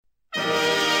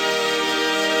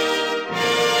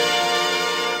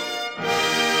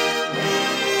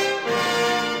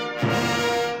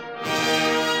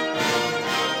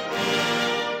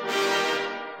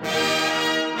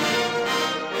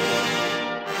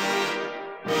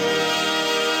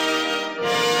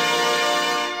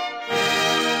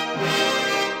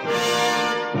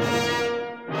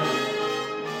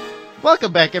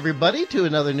Welcome back, everybody, to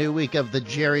another new week of the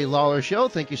Jerry Lawler Show.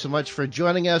 Thank you so much for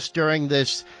joining us during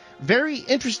this very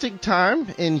interesting time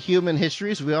in human history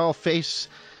as we all face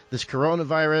this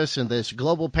coronavirus and this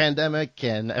global pandemic,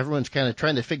 and everyone's kind of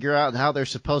trying to figure out how they're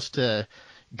supposed to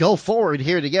go forward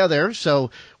here together.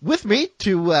 So with me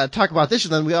to talk about this,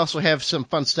 and then we also have some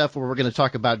fun stuff where we're going to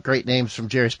talk about great names from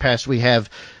Jerry's past. We have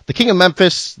the King of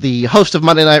Memphis, the host of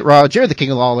Monday Night Raw, Jerry the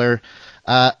King of Lawler.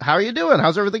 How are you doing?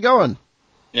 How's everything going?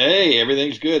 Hey,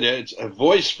 everything's good. It's a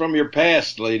voice from your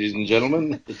past, ladies and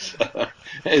gentlemen.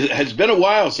 It's been a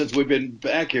while since we've been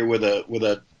back here with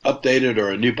a updated or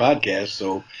a new podcast.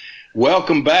 So,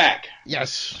 welcome back.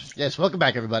 Yes, welcome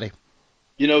back, everybody.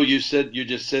 You know, you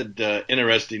just said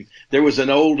interesting. There was an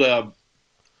old,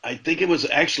 I think it was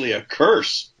actually a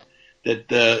curse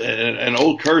that an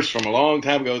old curse from a long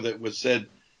time ago that was said,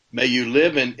 "May you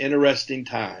live in interesting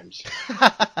times."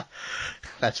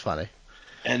 That's funny.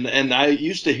 And I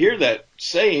used to hear that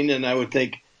saying, and I would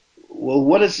think, well,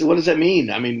 what does that mean?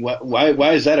 I mean,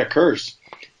 why is that a curse?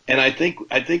 And I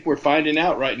think we're finding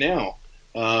out right now.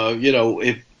 You know,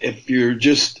 if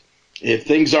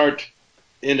things aren't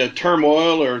in a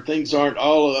turmoil or things aren't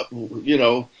all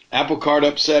apple cart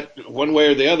upset one way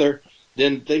or the other,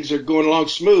 then things are going along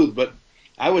smooth. But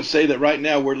I would say that right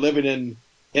now we're living in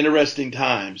interesting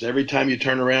times. Every time you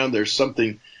turn around, there's some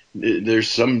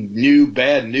new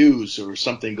bad news or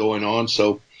something going on.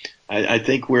 So I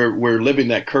think we're living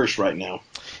that curse right now.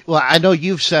 Well, I know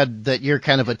you've said that you're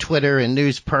kind of a Twitter and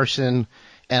news person,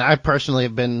 and I personally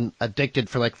have been addicted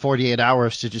for like 48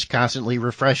 hours to just constantly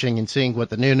refreshing and seeing what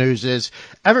the new news is.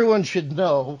 Everyone should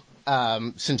know,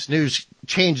 since news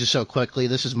changes so quickly,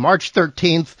 this is March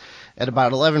 13th at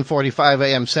about 11:45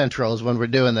 a.m. Central is when we're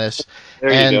doing this.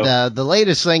 The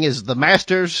latest thing is the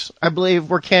Masters, I believe,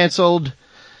 were canceled.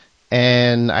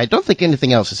 And I don't think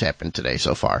anything else has happened today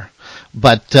so far.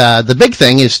 But the big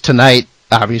thing is tonight,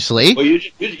 obviously. Well,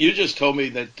 you just told me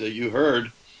that you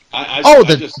heard.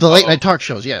 The late night talk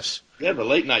shows, yes. Yeah, the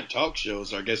late night talk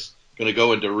shows are, I guess, going to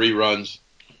go into reruns.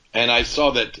 And I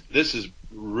saw that this is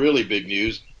really big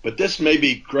news, but this may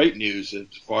be great news as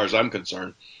far as I'm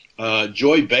concerned.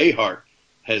 Joy Behar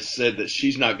has said that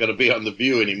she's not going to be on The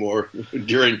View anymore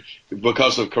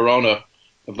because of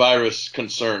coronavirus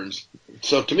concerns.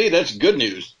 So to me, that's good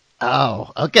news. Oh,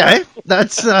 okay.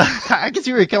 That's I can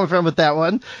see where you're coming from with that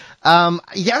one.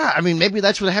 Yeah, I mean, maybe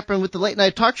that's what happened with the late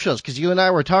night talk shows, because you and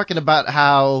I were talking about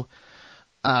how,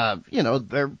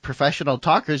 they're professional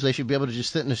talkers. They should be able to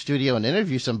just sit in a studio and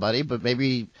interview somebody, but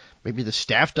maybe the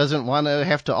staff doesn't want to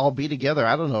have to all be together.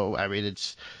 I don't know. I mean,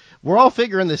 we're all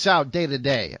figuring this out day to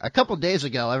day. A couple of days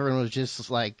ago, everyone was just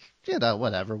like,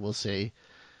 whatever, we'll see.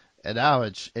 And now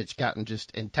it's gotten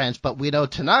just intense. But we know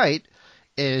tonight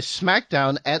is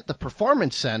SmackDown at the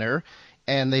Performance Center,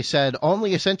 and they said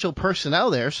only essential personnel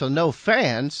there, so no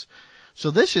fans. So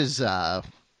this is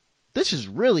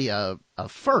really a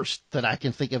first that I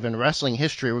can think of in wrestling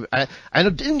history. I know,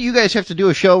 didn't you guys have to do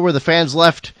a show where the fans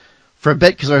left for a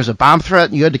bit because there was a bomb threat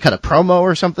and you had to cut a promo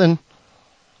or something?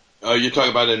 Oh, you're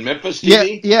talking about in Memphis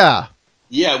TV? Yeah.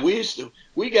 Yeah,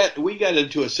 we got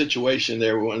into a situation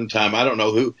there one time. I don't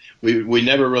know who. We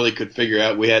never really could figure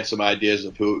out. We had some ideas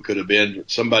of who it could have been.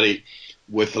 Somebody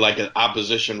with like an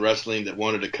opposition wrestling that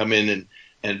wanted to come in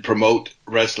and promote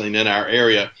wrestling in our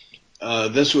area.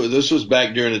 This was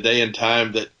back during the day and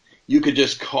time that you could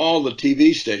just call the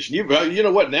TV station. You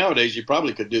know what? Nowadays you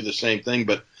probably could do the same thing,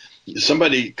 but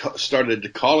somebody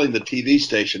started calling the TV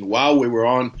station while we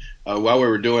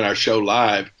were doing our show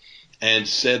live, and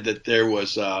said that there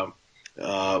was a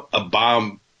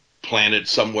bomb planted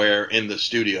somewhere in the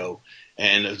studio,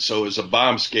 and so it was a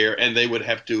bomb scare, and they would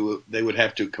have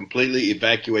to completely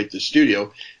evacuate the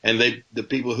studio, and the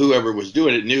people, whoever was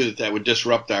doing it, knew that would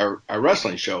disrupt our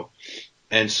wrestling show,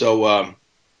 and so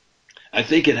I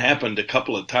think it happened a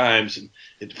couple of times, and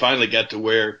it finally got to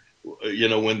where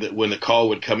when the call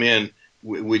would come in,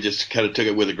 we just kind of took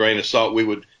it with a grain of salt. We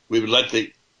would let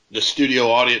the studio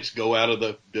audience go out of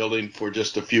the building for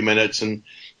just a few minutes and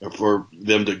for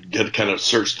them to get kind of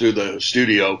search through the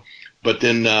studio. But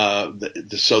then,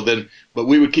 but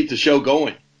we would keep the show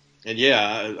going. And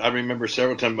yeah, I remember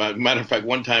several times. Matter of fact,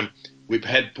 one time we've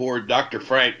had poor Dr.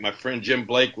 Frank, my friend Jim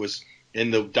Blake, was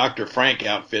in the Dr. Frank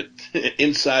outfit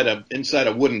inside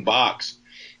a wooden box,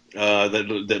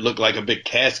 that looked like a big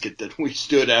casket that we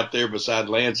stood out there beside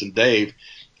Lance and Dave.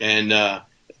 And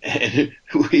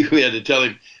we had to tell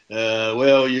him,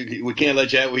 we can't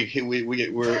let you out.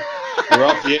 We're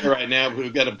off the air right now.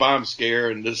 We've got a bomb scare,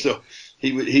 and so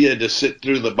he had to sit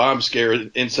through the bomb scare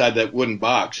inside that wooden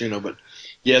box, But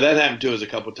yeah, that happened to us a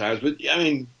couple of times. But I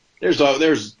mean, there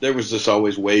was just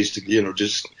always ways to,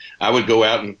 just I would go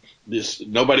out and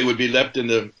nobody would be left in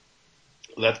the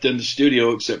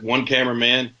studio except one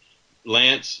cameraman,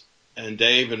 Lance and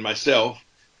Dave and myself.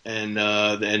 And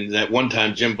that one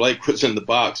time Jim Blake was in the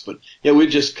box, but yeah, we'd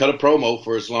just cut a promo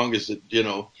for as long as it,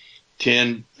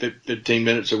 10, 15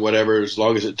 minutes or whatever, as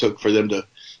long as it took for them to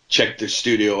check the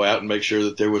studio out and make sure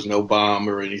that there was no bomb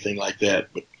or anything like that.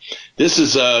 But this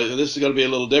is going to be a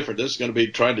little different. This is going to be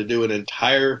trying to do an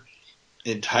entire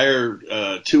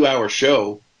 2-hour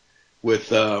show with,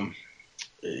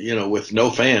 with no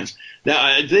fans. Now,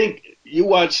 I think we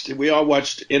all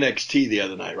watched NXT the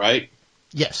other night, right?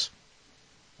 Yes.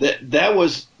 That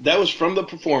was from the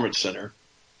Performance Center,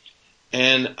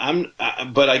 and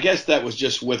but I guess that was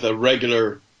just with a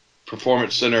regular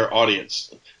Performance Center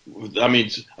audience. I mean,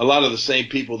 a lot of the same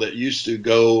people that used to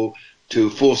go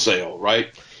to Full Sail, right?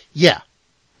 Yeah.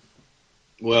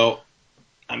 Well,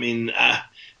 I mean,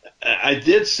 I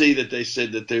did see that they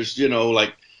said that there's,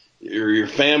 like your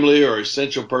family or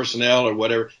essential personnel or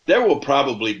whatever. There will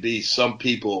probably be some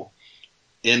people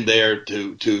in there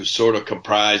to sort of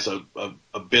comprise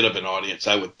a bit of an audience,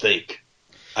 I would think.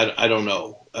 I don't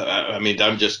know. I mean,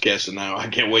 I'm just guessing now. I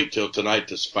can't wait till tonight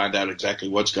to find out exactly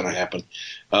what's going to happen.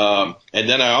 And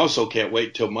then I also can't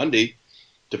wait till Monday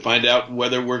to find out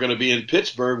whether we're going to be in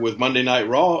Pittsburgh with Monday Night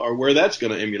Raw or where that's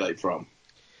going to emulate from.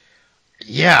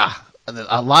 Yeah.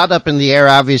 A lot up in the air,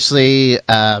 obviously.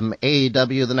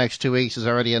 AEW the next 2 weeks has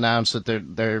already announced that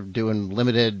they're doing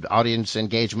limited audience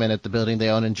engagement at the building they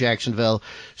own in Jacksonville.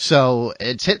 So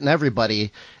it's hitting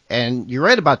everybody. And you're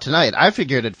right about tonight. I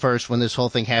figured at first when this whole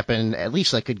thing happened, at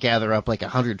least I could gather up like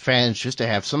 100 fans just to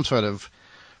have some sort of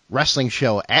wrestling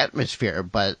show atmosphere.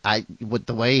 But with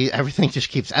the way everything just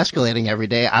keeps escalating every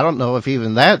day, I don't know if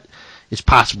even that is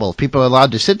possible. People are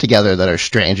allowed to sit together that are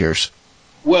strangers.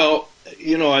 Well,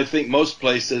 I think most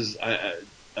places,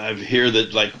 I hear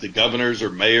that like the governors or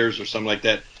mayors or something like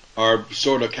that are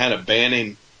sort of kind of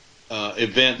banning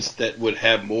events that would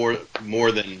have more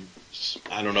than,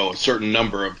 I don't know, a certain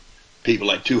number of people,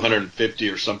 like 250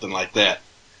 or something like that.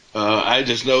 I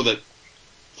just know that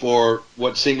for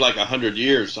what seemed like 100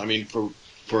 years, I mean, for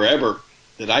forever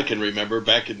that I can remember,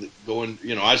 back in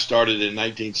I started in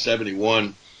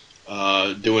 1971.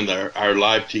 Doing our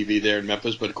live TV there in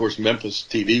Memphis, but of course Memphis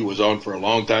TV was on for a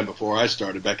long time before I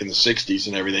started, back in the 60s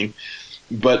and everything.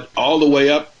 But all the way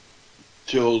up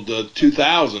till the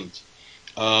 2000s,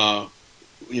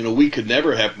 we could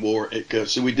never have more.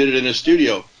 So we did it in a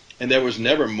studio, and there was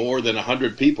never more than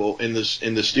 100 people in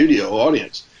the studio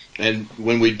audience. And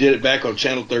when we did it back on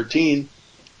Channel 13,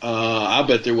 I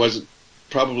bet there wasn't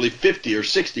probably 50 or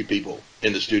 60 people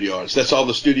in the studio audience. That's all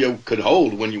the studio could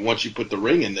hold once you put the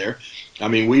ring in there. I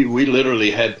mean, we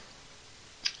literally had,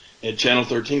 at Channel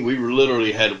 13, we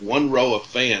literally had one row of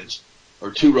fans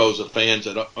or two rows of fans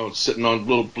sitting on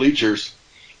little bleachers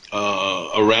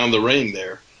around the ring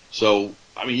there. So,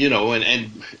 I mean,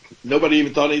 and nobody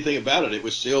even thought anything about it. It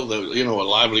was still a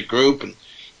lively group,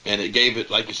 and it gave it,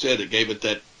 like you said, it gave it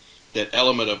that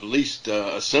element of at least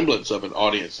a semblance of an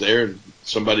audience there and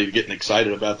somebody getting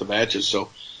excited about the matches. So,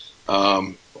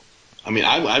 I mean,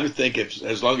 I would think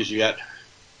as long as you got,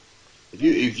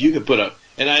 if you could put up,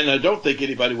 and I don't think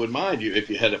anybody would mind you if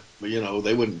you had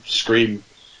they wouldn't scream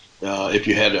if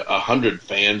you had 100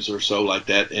 fans or so like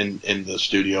that in the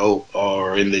studio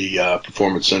or in the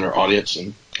Performance Center audience.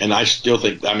 And I still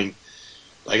think, I mean,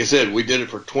 like I said, we did it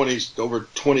for over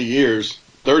 20 years,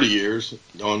 30 years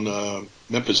on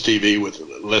Memphis TV with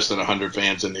less than 100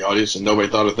 fans in the audience, and nobody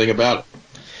thought a thing about it.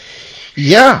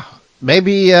 Yeah.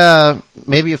 Maybe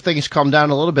if things calm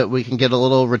down a little bit, we can get a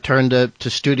little return to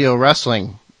studio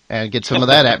wrestling and get some of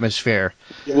that atmosphere.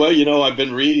 Well, I've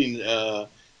been reading,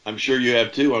 I'm sure you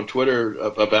have too, on Twitter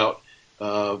about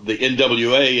the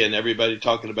NWA and everybody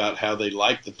talking about how they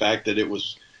liked the fact that it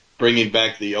was bringing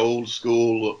back the old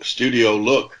school studio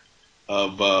look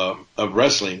of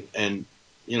wrestling. And,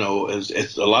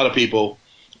 it's a lot of people,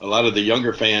 a lot of the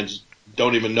younger fans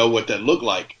don't even know what that looked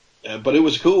like. But it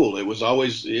was cool. It was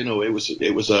always,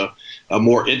 it was a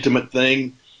more intimate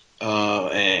thing,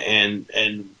 and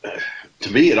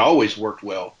to me, it always worked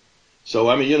well. So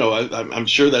I mean, I'm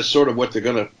sure that's sort of what they're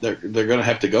gonna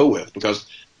have to go with, because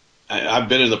I've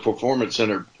been in the Performance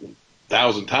Center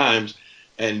 1,000 times,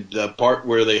 and the part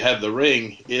where they have the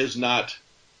ring is not.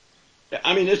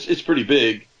 I mean, it's pretty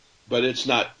big, but it's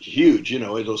not huge.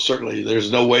 It'll certainly.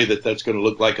 There's no way that that's going to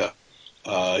look like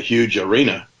a huge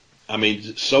arena. I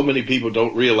mean, so many people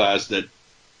don't realize that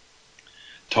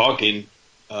talking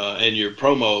and your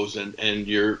promos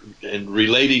and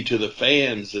relating to the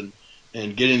fans and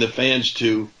getting the fans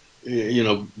to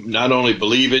not only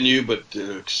believe in you, but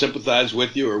sympathize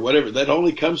with you or whatever. That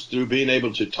only comes through being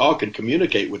able to talk and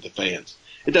communicate with the fans.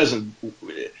 It doesn't,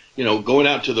 going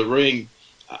out to the ring.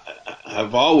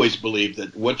 I've always believed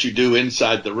that what you do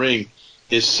inside the ring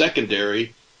is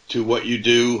secondary to what you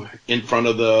do in front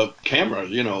of the camera.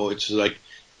 It's like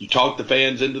you talk the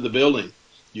fans into the building.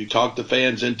 You talk the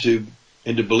fans into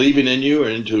believing in you or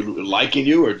into liking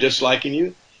you or disliking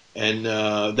you. And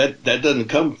that doesn't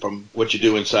come from what you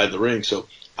do inside the ring. So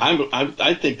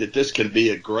I think that this can be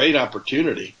a great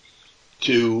opportunity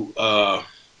to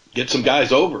get some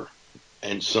guys over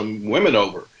and some women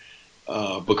over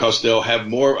because they'll have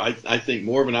more. I think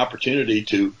more of an opportunity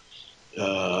to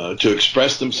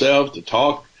express themselves, to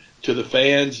talk to the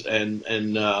fans, and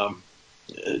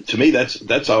to me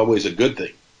that's always a good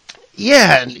thing.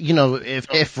 Yeah, and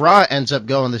if Raw ends up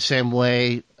going the same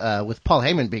way with Paul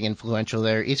Heyman being influential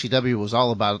there, ECW was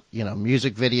all about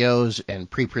music videos and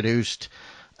pre-produced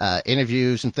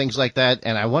interviews and things like that.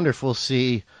 And I wonder if we'll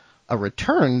see a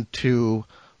return to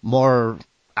more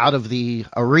out of the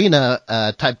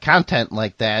arena type content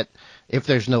like that if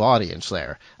there's no audience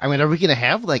there. I mean, are we going to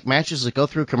have like matches that go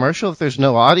through commercial if there's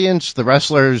no audience? The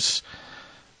wrestlers,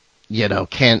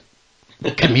 can't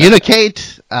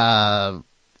communicate.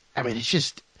 I mean, it's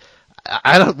just,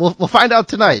 we'll find out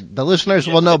tonight. The listeners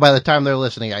will know by the time they're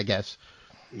listening, I guess.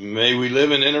 May we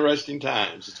live in interesting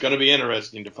times. It's going to be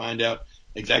interesting to find out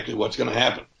exactly what's going to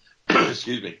happen.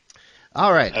 Excuse me.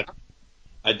 All right.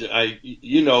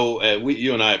 You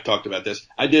and I have talked about this.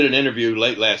 I did an interview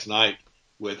late last night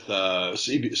with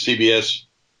CBS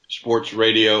Sports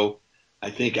Radio, I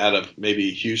think out of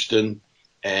maybe Houston.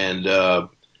 And the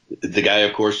guy,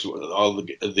 of course, all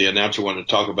the announcer wanted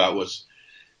to talk about was,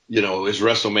 is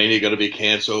WrestleMania going to be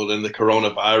canceled and the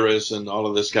coronavirus and all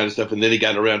of this kind of stuff? And then he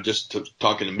got around just to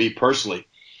talking to me personally.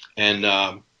 And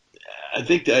I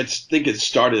think it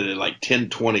started at like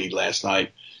 10:20 last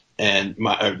night and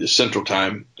the Central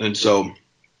Time. And so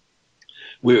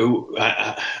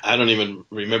I don't even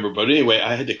remember. But anyway,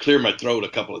 I had to clear my throat a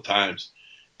couple of times.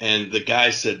 And the guy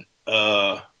said,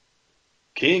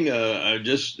 King,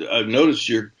 I've noticed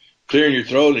you're clearing your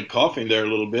throat and coughing there a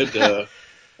little bit.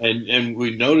 And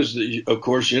we noticed that, of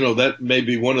course, that may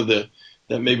be one of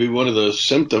the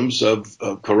symptoms of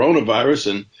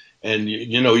coronavirus, and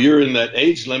you're in that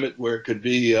age limit where it could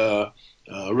be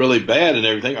really bad and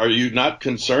everything. Are you not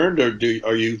concerned, or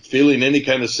are you feeling any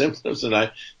kind of symptoms? And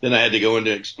I had to go in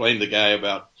to explain to the guy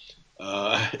about.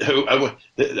 I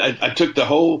took the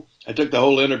whole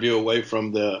interview away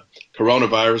from the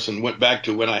coronavirus and went back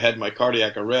to when I had my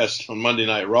cardiac arrest on Monday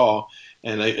Night Raw.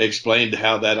 And I explained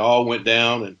how that all went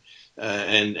down,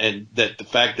 and that the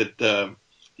fact that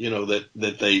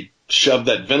that they shoved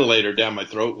that ventilator down my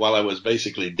throat while I was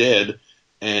basically dead,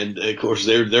 and of course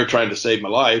they're trying to save my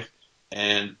life,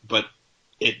 but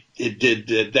it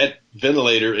did that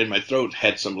ventilator in my throat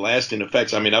had some lasting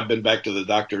effects. I mean, I've been back to the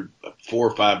doctor 4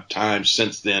 or 5 times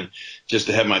since then just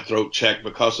to have my throat checked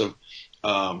because of.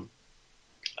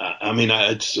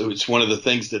 It's one of the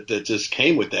things that just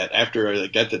came with that. After I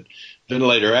got the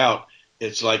ventilator out,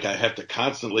 it's like I have to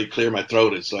constantly clear my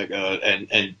throat. It's like,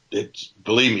 and it's,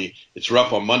 believe me, it's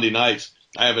rough on Monday nights.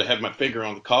 I have my finger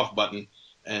on the cough button,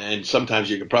 and sometimes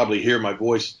you can probably hear my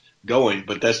voice going,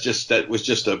 but that was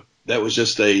just a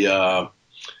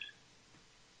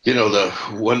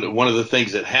one of the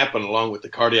things that happened along with the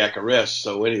cardiac arrest.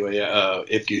 So anyway,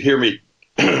 if you hear me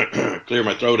clear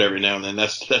my throat every now and then,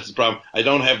 that's the problem. I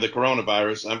don't have the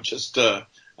coronavirus.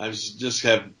 I just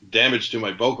have damage to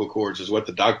my vocal cords is what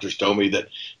the doctors told me. That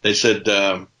they said,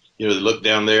 they looked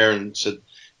down there and said,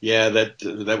 yeah,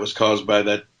 that was caused by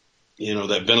that,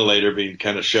 that ventilator being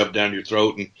kind of shoved down your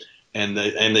throat. And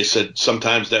they said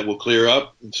sometimes that will clear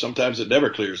up and sometimes it never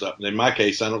clears up. And in my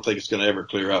case, I don't think it's going to ever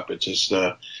clear up. It's just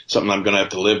something I'm going to have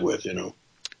to live with,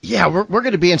 Yeah, we're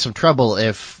going to be in some trouble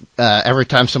if every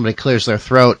time somebody clears their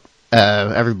throat,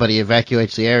 everybody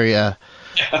evacuates the area.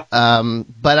 But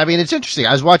I mean, it's interesting.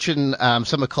 I was watching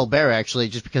some of Colbert actually,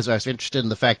 just because I was interested in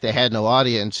the fact they had no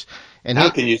audience. And how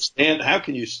can you stand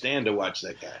to watch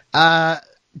that guy?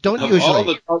 Don't of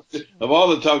usually. Of all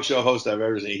the talk show hosts I've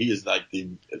ever seen, he is like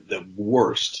the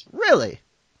worst. Really?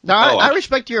 Now I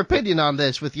respect your opinion on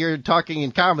this with your talking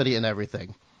and comedy and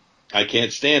everything. I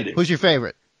can't stand him. Who's your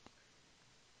favorite?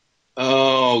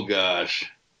 Oh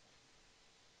gosh.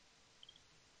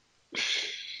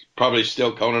 Probably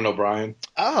still Conan O'Brien.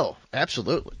 Oh,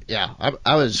 absolutely. Yeah,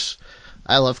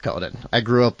 I love Conan. I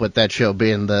grew up with that show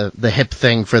being the hip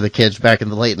thing for the kids back in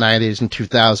the late 90s and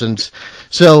 2000s.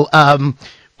 So,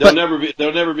 there'll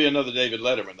never be another David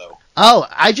Letterman though. Oh,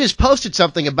 I just posted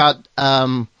something about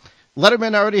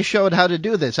Letterman already showed how to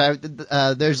do this.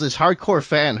 There's this hardcore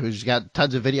fan who's got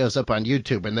tons of videos up on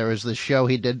YouTube, and there was this show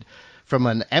he did from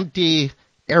an empty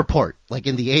airport, like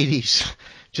in the 80s.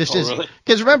 Really?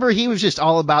 Because remember, he was just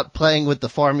all about playing with the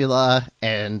formula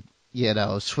and,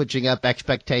 switching up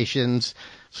expectations.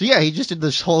 So yeah, he just did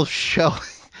this whole show.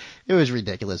 It was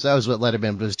ridiculous. That was what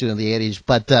Letterman was doing in the 80s.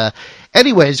 But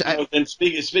anyways. And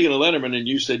speaking of Letterman, and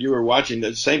you said you were watching,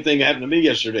 the same thing happened to me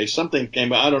yesterday. Something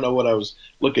came out. I don't know what I was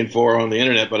looking for on the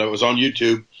internet, but I was on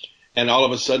YouTube, and all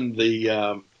of a sudden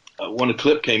one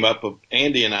clip came up of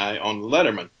Andy and I on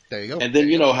Letterman. There you go. And then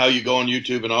you know how you go on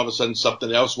YouTube and all of a sudden something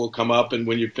else will come up, and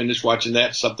when you finish watching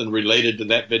that, something related to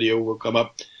that video will come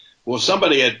up. Well,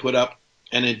 somebody had put up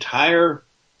an entire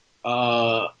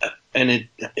and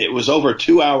it was over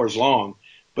 2 hours long,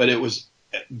 but it was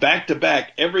back to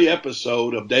back every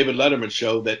episode of David Letterman's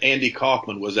show that Andy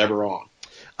Kaufman was ever on.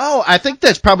 Oh, I think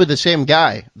that's probably the same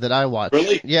guy that I watched.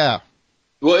 Really? Yeah.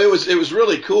 Well, it was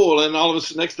really cool, and all of a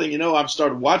sudden, next thing you know, I've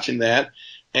started watching that,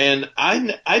 and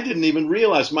I didn't even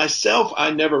realize myself.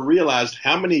 I never realized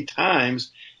how many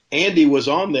times Andy was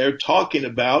on there talking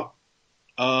about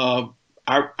our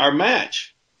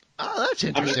match. Oh, that's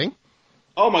interesting.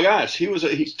 Oh my gosh,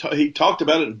 he talked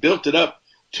about it and built it up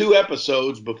 2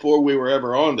 episodes before we were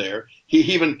ever on there.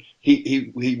 He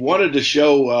wanted to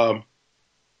show.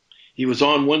 He was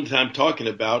on one time talking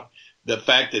about the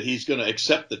fact that he's going to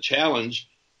accept the challenge,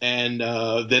 and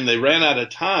then they ran out of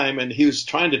time, and he was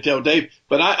trying to tell Dave,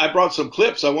 but I brought some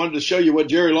clips. I wanted to show you what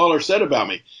Jerry Lawler said about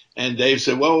me. And Dave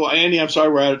said, well, Andy, I'm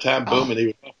sorry, we're out of time.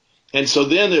 Boom. And so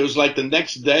then it was like the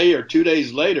next day or 2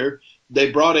 days later,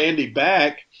 they brought Andy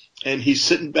back. And he's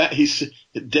sitting back.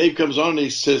 Dave comes on and he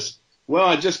says, well,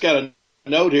 I just got a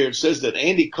note here. It says that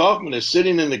Andy Kaufman is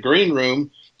sitting in the green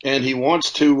room, and he wants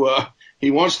to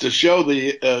show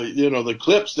the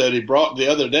clips that he brought the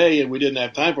other day, and we didn't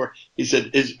have time for it. He said,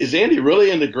 is Andy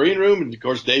really in the green room? And of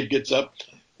course, Dave gets up,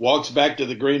 walks back to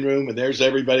the green room, and there's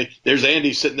everybody. There's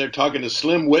Andy sitting there talking to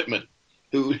Slim Whitman,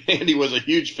 who Andy was a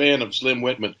huge fan of Slim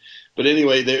Whitman. But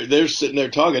anyway, they're sitting there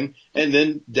talking, and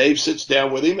then Dave sits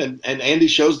down with him, and Andy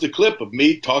shows the clip of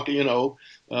me talking,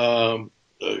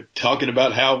 talking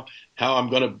about how I'm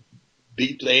going to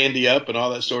beat Andy up and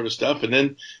all that sort of stuff.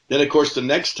 And then of course, the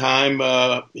next time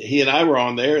he and I were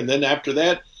on there, and then after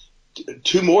that,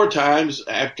 2 more times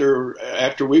after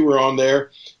we were on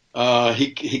there,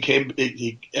 every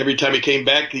time he came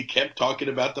back, he kept talking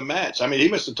about the match. I mean, he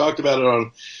must have talked about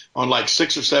it on like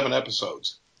 6 or 7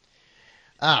 episodes.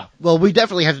 Well, we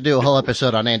definitely have to do a whole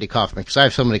episode on Andy Kaufman because I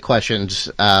have so many questions.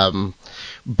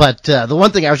 But the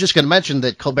one thing I was just going to mention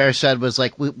that Colbert said was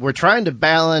like we're trying to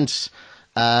balance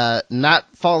not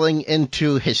falling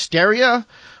into hysteria,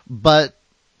 but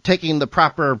taking the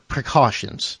proper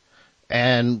precautions.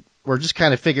 And we're just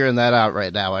kind of figuring that out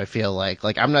right now, I feel like.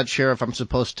 Like, I'm not sure if I'm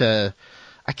supposed to –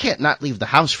 I can't not leave the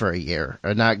house for a year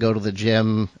or not go to the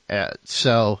gym.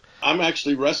 So I'm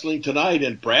actually wrestling tonight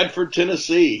in Bradford,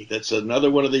 Tennessee. That's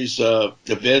another one of these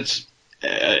events.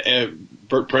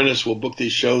 Burt Prentice will book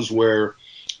these shows where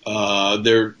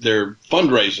they're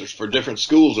fundraisers for different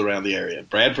schools around the area.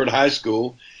 Bradford High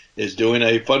School is doing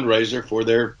a fundraiser for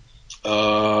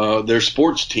their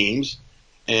sports teams.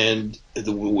 And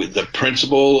the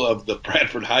principal of the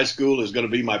Bradford High School is going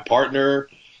to be my partner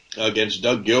against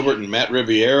Doug Gilbert and Matt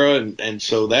Riviera. And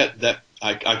so that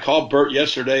I called Bert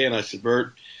yesterday and I said,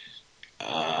 Bert,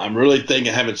 I'm really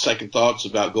having second thoughts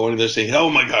about going to this thing. Oh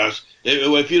my gosh.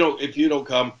 If you don't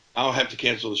come, I'll have to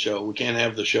cancel the show. We can't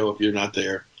have the show if you're not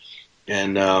there.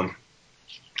 And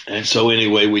so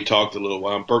anyway, we talked a little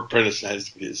while. Bert Prentice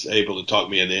is able to talk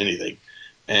me into anything.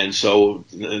 And so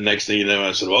the next thing you know,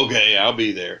 I said, okay, I'll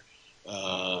be there.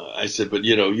 I said, but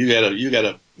you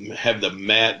gotta have the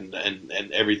mat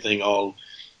and everything all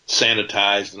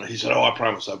sanitized. And he said, oh, I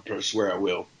promise. I swear I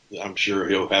will. I'm sure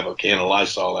he'll have a can of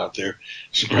Lysol out there,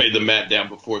 spray the mat down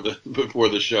before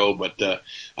the show. But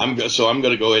I'm going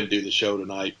to go ahead and do the show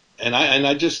tonight. And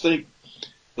I just think,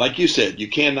 like you said, you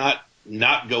cannot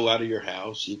not go out of your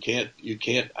house. You can't.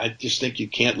 I just think you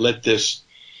can't let this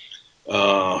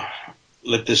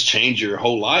change your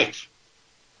whole life.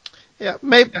 Yeah,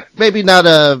 maybe not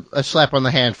a slap on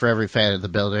the hand for every fan of the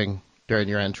building during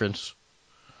your entrance.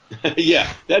 Yeah,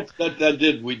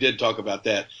 we did talk about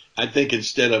that. I think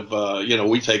instead of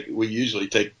we usually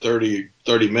take 30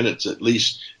 minutes at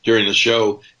least during the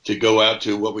show to go out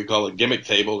to what we call a gimmick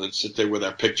table and sit there with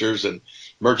our pictures and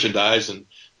merchandise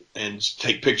and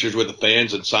take pictures with the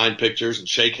fans and sign pictures and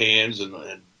shake hands and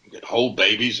hold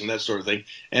babies and that sort of thing.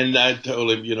 And I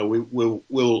told him,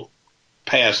 we'll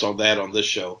pass on that on this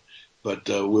show. but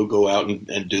we'll go out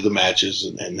and do the matches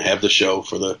and have the show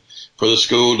for the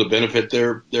school to benefit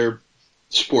their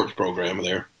sports program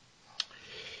there.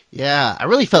 Yeah, I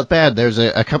really felt bad. There's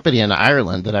a company in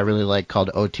Ireland that I really like called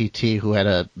OTT who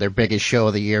had their biggest show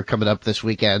of the year coming up this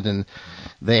weekend, and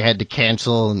they had to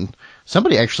cancel, and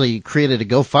somebody actually created a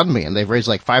GoFundMe, and they've raised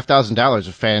like $5,000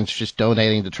 of fans just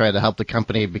donating to try to help the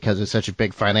company because it's such a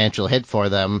big financial hit for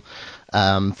them.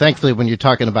 Thankfully, when you're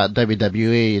talking about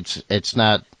WWE, it's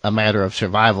not a matter of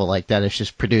survival like that. It's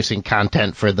just producing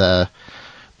content for the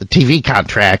TV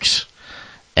contracts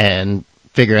and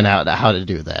figuring out how to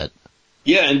do that.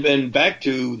 Yeah, and back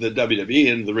to the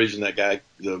WWE, and the reason that guy,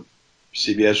 the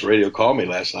CBS radio, called me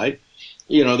last night,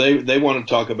 they want to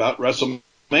talk about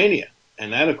WrestleMania.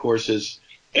 And that, of course, is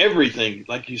everything,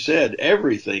 like you said,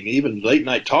 everything, even late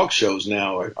night talk shows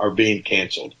now are being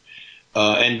canceled.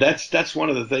 And that's one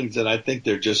of the things that I think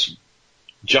they're just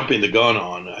jumping the gun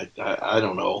on. I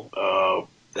don't know.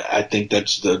 I think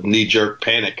that's the knee-jerk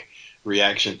panic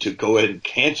reaction to go ahead and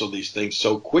cancel these things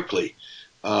so quickly.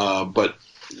 But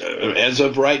as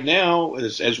of right now,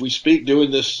 as we speak,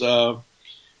 doing this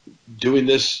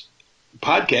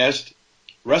podcast,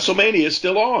 WrestleMania is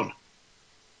still on.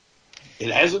 It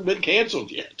hasn't been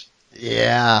canceled yet.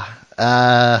 Yeah.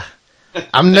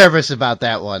 I'm nervous about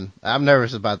that one.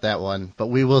 But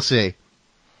we will see.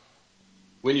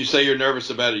 When you say you're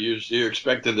nervous about it, you're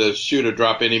expecting the shoe to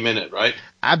drop any minute, right?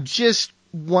 I'm just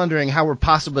wondering how we're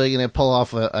possibly going to pull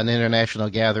off an international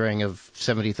gathering of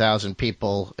 70,000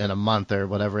 people in a month or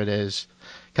whatever it is,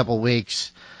 a couple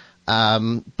weeks.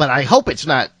 But I hope it's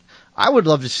not. I would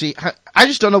love to see. I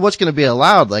just don't know what's going to be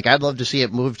allowed. Like, I'd love to see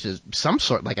it move to some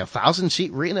sort, like a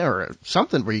 1,000-seat arena or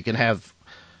something where you can have.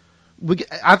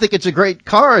 I think it's a great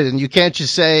card, and you can't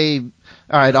just say, all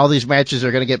right, all these matches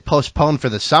are going to get postponed for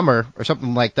the summer or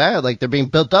something like that. Like, they're being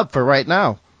built up for right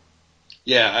now.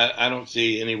 Yeah, I don't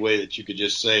see any way that you could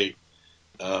just say,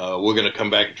 we're going to come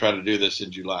back and try to do this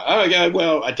in July. Oh, yeah,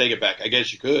 well, I take it back. I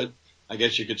guess you could. I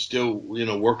guess you could still,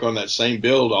 work on that same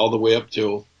build all the way up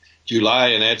till July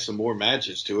and add some more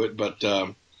matches to it. But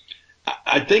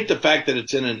I think the fact that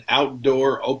it's in an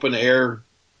outdoor, open-air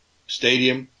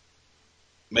stadium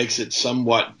makes it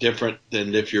somewhat different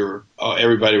than if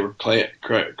everybody were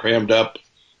crammed up,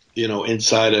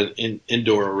 inside an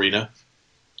indoor arena.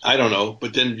 I don't know,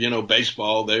 but then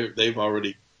baseball they've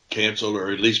already canceled,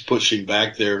 or at least pushing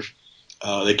back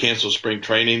they canceled spring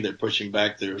training. They're pushing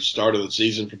back their start of the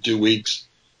season for 2 weeks.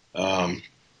 Yeah,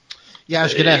 I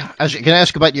was gonna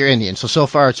ask about your Indians. So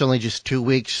far it's only just 2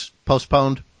 weeks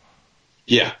postponed.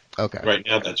 Yeah. Okay. Right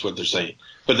now that's what they're saying,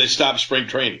 but they stopped spring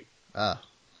training.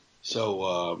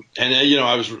 So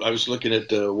I was looking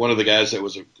at one of the guys that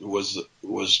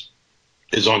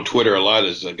is on Twitter a lot,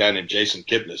 is a guy named Jason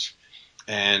Kipnis.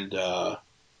 And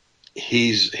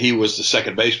he was the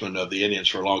second baseman of the Indians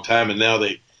for a long time, and now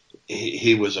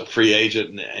he was a free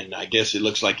agent, and I guess it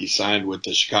looks like he signed with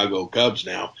the Chicago Cubs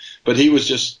now. But he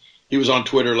was on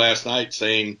Twitter last night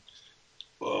saying,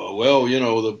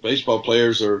 the baseball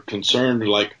players are concerned,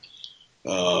 like,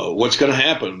 what's going to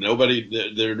happen?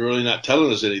 They're really not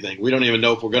telling us anything. We don't even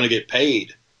know if we're going to get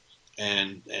paid.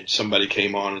 And somebody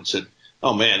came on and said,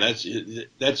 oh man,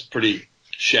 that's pretty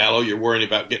shallow. You're worrying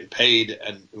about getting paid,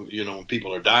 and when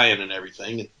people are dying and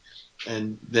everything.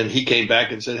 And then he came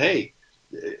back and said, hey,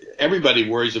 everybody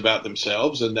worries about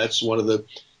themselves, and that's one of the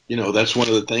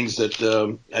things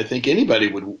that I think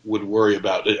anybody would worry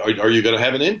about. Are you going to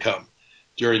have an income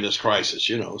during this crisis?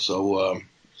 So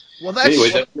well,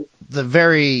 that's the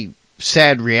very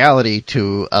sad reality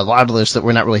to a lot of this that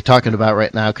we're not really talking about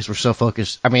right now because we're so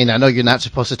focused. I mean, I know you're not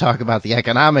supposed to talk about the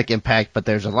economic impact, but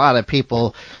there's a lot of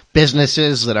people,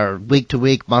 businesses that are week to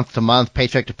week, month to month,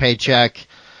 paycheck to paycheck,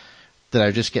 that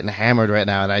are just getting hammered right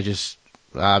now, and I'm just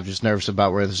nervous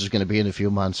about where this is going to be in a few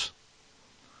months.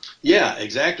 Yeah,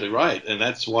 exactly right, and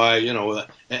that's why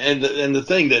and the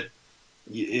thing that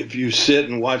if you sit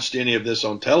and watched any of this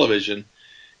on television,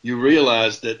 you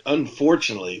realize that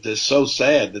unfortunately, it's so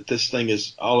sad that this thing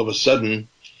is all of a sudden,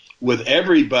 with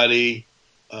everybody's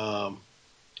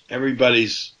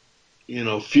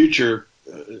future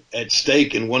at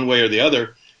stake in one way or the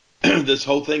other, this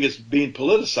whole thing is being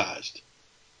politicized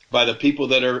by the people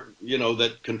that are,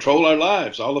 that control our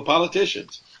lives, all the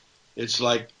politicians. It's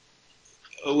like,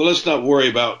 well, let's not worry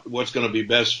about what's going to be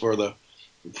best for the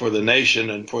nation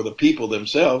and for the people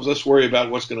themselves. Let's worry about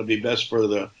what's going to be best for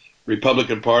the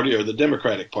Republican Party or the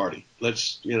Democratic Party.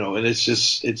 Let's, and that's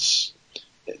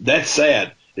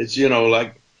sad. It's,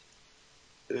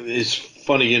 it's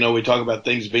funny, we talk about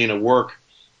things being a work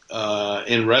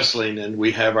in wrestling, and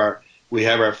we have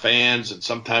our fans, and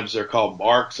sometimes they're called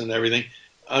marks and everything.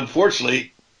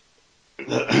 Unfortunately,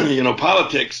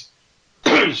 politics.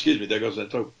 Excuse me. There goes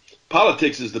that throat.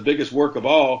 Politics is the biggest work of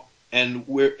all, and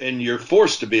you're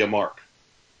forced to be a mark.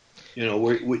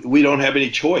 We don't have any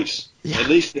choice. Yeah. At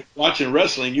least watching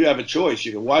wrestling, you have a choice.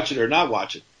 You can watch it or not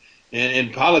watch it. And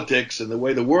in politics and the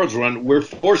way the world's run, we're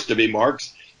forced to be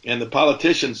marks, and the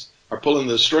politicians are pulling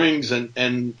the strings, and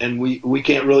we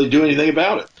can't really do anything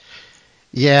about it.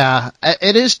 Yeah,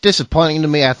 it is disappointing to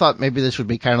me. I thought maybe this would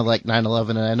be kind of like 9/11,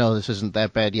 and I know this isn't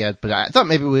that bad yet, but I thought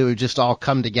maybe we would just all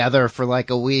come together for like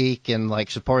a week and like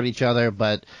support each other,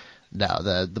 but no,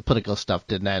 the political stuff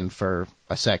didn't end for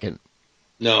a second.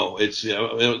 No, it's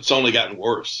only gotten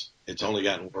worse. It's only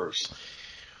gotten worse.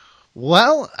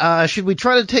 Well, should we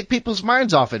try to take people's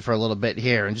minds off it for a little bit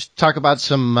here and just talk about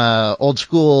some old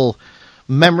school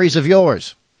memories of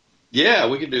yours? Yeah,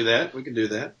 we can do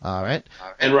that. All right.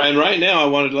 And right now, I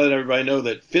wanted to let everybody know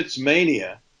that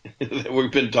Fitzmania that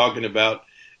we've been talking about,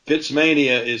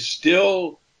 Fitzmania is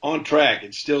still on track.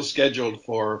 It's still scheduled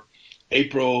for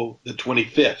April the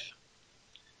 25th,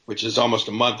 which is almost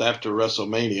a month after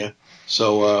WrestleMania.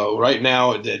 So right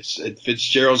now, it's at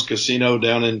Fitzgerald's Casino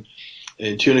down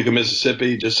in Tunica,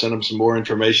 Mississippi. Just sent them some more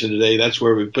information today. That's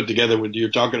where we put together with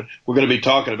you're talking. We're going to be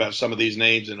talking about some of these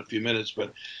names in a few minutes,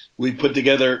 but we put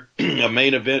together a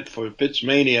main event for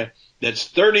Fitzmania that's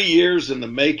 30 years in the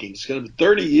making. It's going to be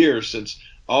 30 years since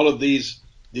all of these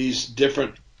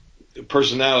different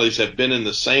personalities have been in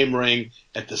the same ring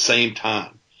at the same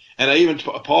time. And I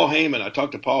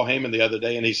talked to Paul Heyman the other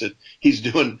day, and he said he's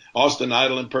doing Austin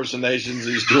Idol impersonations.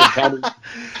 He's doing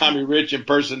Tommy Rich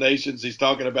impersonations. He's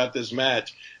talking about this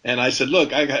match. And I said,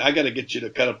 look, I got to get you to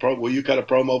cut a promo. Will you cut a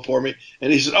promo for me?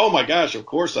 And he said, oh, my gosh, of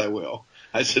course I will.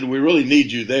 I said, we really need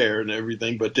you there and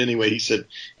everything. But anyway, he said,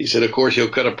 of course, he'll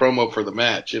cut a promo for the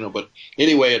match, But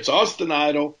anyway, it's Austin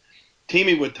Idol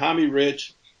teaming with Tommy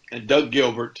Rich and Doug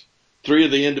Gilbert, three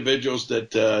of the individuals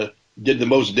that did the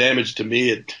most damage to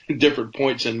me at different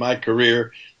points in my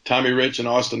career. Tommy Rich and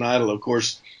Austin Idol, of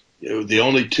course, the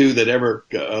only two that ever,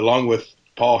 along with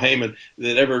Paul Heyman,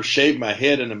 that ever shaved my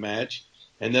head in a match.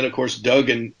 And then, of course, Doug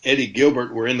and Eddie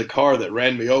Gilbert were in the car that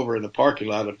ran me over in the parking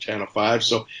lot of Channel 5.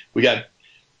 So we got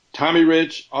Tommy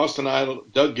Rich, Austin Idol,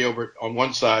 Doug Gilbert on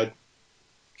one side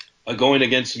going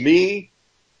against me,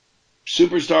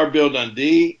 Superstar Bill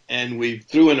Dundee, and we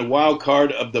threw in a wild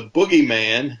card of the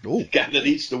Boogeyman, the guy that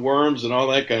eats the worms and all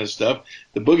that kind of stuff.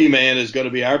 The Boogeyman is going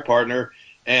to be our partner,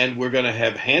 and we're going to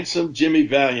have handsome Jimmy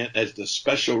Valiant as the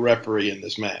special referee in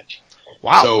this match.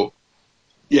 Wow. So,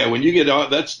 yeah, when you get all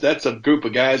that's a group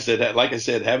of guys that, like I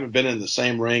said, haven't been in the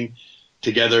same ring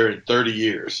together in 30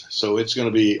 years. So it's going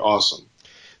to be awesome.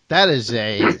 That is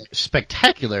a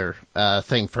spectacular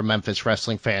thing for Memphis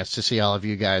wrestling fans to see all of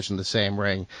you guys in the same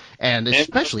ring, and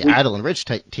especially Idol and Rich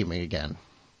teaming again.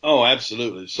 Oh,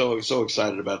 absolutely! So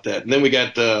excited about that. And then we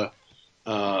got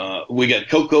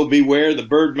Coco Beware, the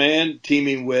Birdman,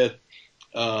 teaming with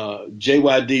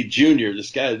JYD Jr.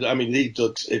 This guy, I mean, he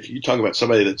looks. If you talk about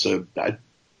somebody that's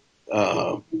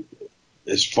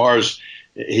as far as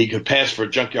he could pass for a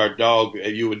junkyard dog,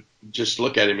 you would just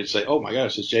look at him and say, "Oh my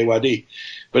gosh, it's JYD."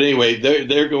 But anyway,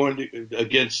 they're going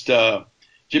against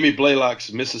Jimmy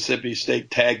Blaylock's Mississippi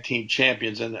State Tag Team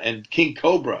Champions, and King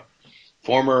Cobra,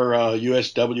 former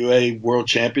USWA World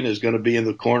Champion, is going to be in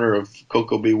the corner of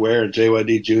Coco Beware and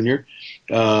JYD Jr.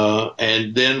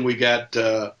 And then we got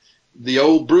the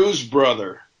old Bruise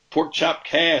brother, Pork Chop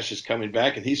Cash, is coming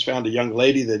back, and he's found a young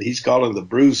lady that he's calling the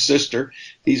Bruise sister.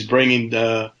 He's bringing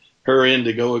her in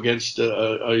to go against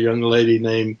a young lady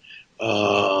named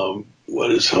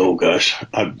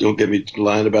don't get me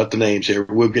lying about the names here.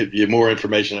 We'll give you more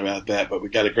information about that, but we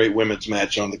got a great women's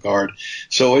match on the card.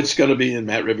 So it's going to be in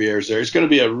Matt Riviere's there. It's going to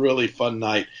be a really fun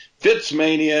night.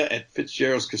 Fitzmania at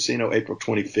Fitzgerald's Casino, April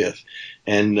 25th.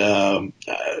 And,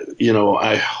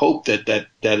 I hope that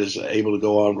is able to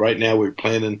go on. Right now we're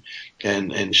planning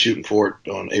and shooting for it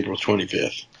on April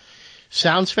 25th.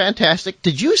 Sounds fantastic.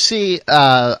 Did you see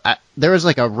there was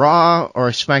like a Raw or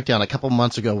a SmackDown a couple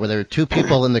months ago where there were two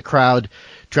people in the crowd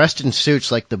dressed in suits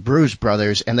like the Bruise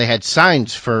Brothers, and they had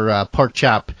signs for Pork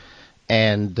Chop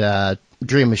and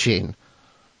Dream Machine?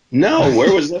 No,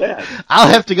 where was that at? I'll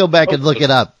have to go back and look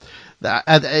it up.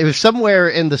 It was somewhere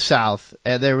in the South,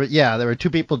 and there were two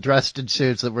people dressed in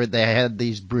suits they had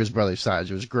these Bruise Brothers signs.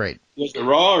 It was great. Was it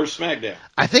Raw or SmackDown?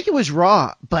 I think it was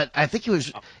Raw, but I think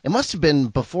it must have been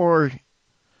before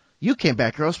you came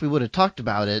back, or else we would have talked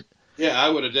about it. Yeah, I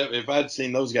would have. If I'd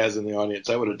seen those guys in the audience,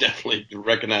 I would have definitely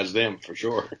recognized them for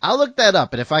sure. I'll look that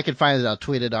up, and if I can find it, I'll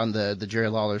tweet it on the Jerry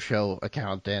Lawler Show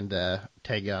account and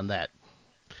tag you on that.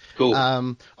 Cool.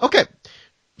 Okay.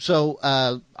 So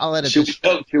I'll edit Should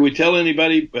we tell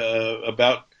anybody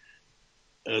about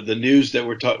the news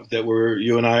that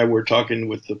you and I were talking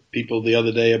with the people the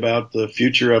other day about the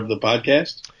future of the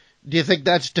podcast? Do you think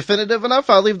that's definitive enough?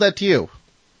 I'll leave that to you.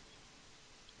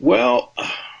 Well,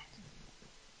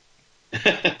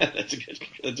 that's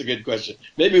a good question.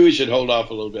 Maybe we should hold off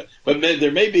a little bit, but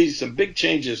there may be some big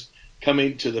changes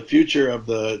coming to the future of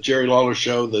the Jerry Lawler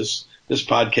Show. This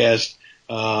podcast,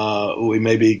 we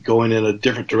may be going in a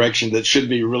different direction that should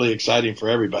be really exciting for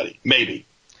everybody. Maybe.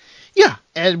 Yeah,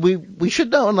 and we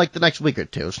should know in like the next week or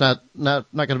two. It's not going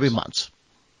to be months.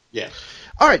 Yeah.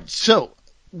 All right. So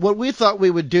what we thought we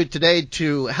would do today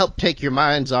to help take your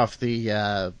minds off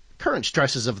the current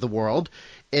stresses of the world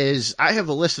is I have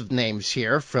a list of names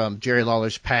here from Jerry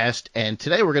Lawler's past, and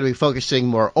today we're going to be focusing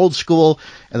more old school,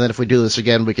 and then if we do this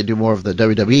again, we can do more of the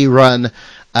WWE run,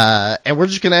 and we're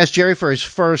just going to ask Jerry for his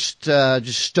first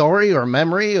just story or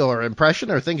memory or impression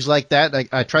or things like that.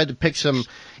 I tried to pick some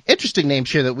interesting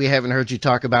names here that we haven't heard you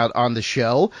talk about on the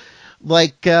show,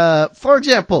 like, for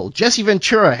example, Jesse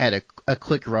Ventura had a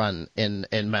quick run in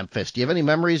Memphis. Do you have any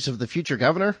memories of the future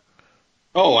governor?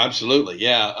 Oh, absolutely,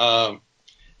 yeah.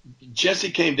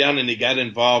 Jesse came down and he got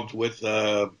involved with,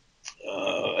 it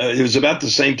was about the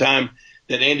same time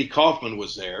that Andy Kaufman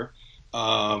was there.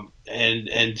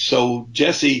 And so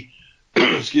Jesse,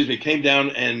 excuse me, came down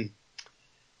and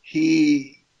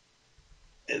the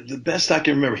best I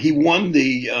can remember, he won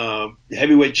the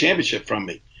heavyweight championship from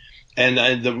me.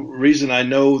 And the reason I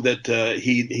know that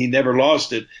he never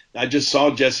lost it, I just saw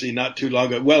Jesse not too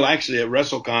long ago. Well, actually at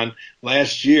WrestleCon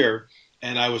last year,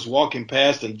 and I was walking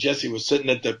past, and Jesse was sitting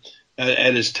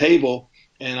at his table,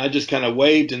 and I just kind of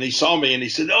waved, and he saw me, and he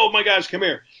said, "Oh my gosh, come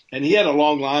here!" And he had a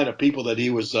long line of people that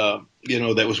he was, that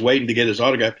was waiting to get his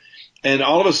autograph. And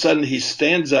all of a sudden, he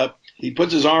stands up, he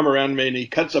puts his arm around me, and he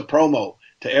cuts a promo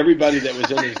to everybody that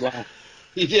was in his line.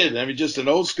 He did. I mean, just an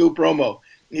old school promo.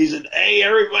 And he said, "Hey,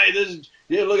 everybody,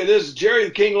 look at this, Jerry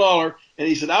the King Lawler." And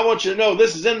he said, "I want you to know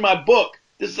this is in my book.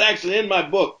 This is actually in my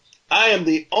book. I am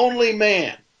the only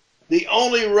man, the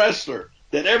only wrestler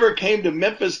that ever came to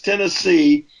Memphis,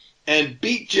 Tennessee and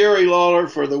beat Jerry Lawler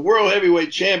for the World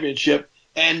Heavyweight Championship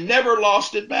and never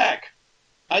lost it back.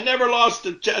 I never lost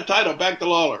the title back to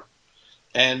Lawler."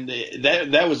 And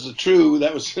that was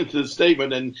the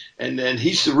statement. And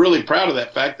he's really proud of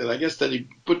that fact, that I guess that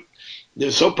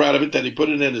they're so proud of it that he put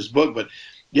it in his book. But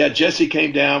yeah, Jesse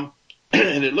came down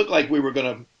and it looked like we were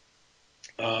going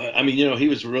to, he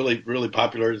was really, really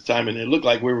popular at the time, and it looked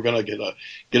like we were going to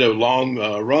get a long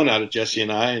run out of Jesse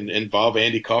and I, and involve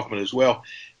Andy Kaufman as well.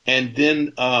 And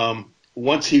then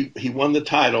once he won the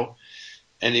title,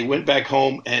 and he went back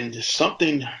home, and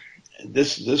something,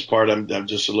 this part I'm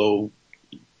just a little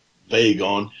vague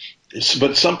on,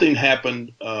 but something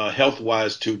happened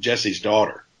health-wise to Jesse's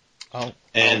daughter. Oh.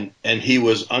 And he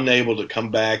was unable to come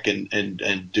back and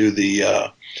do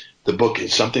the booking.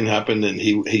 Something happened, and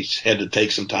he had to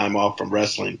take some time off from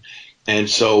wrestling, and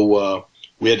so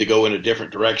we had to go in a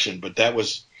different direction. But that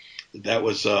was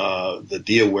the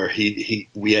deal where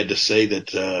we had to say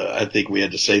that I think we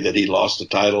had to say that he lost the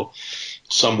title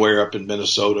somewhere up in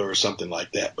Minnesota or something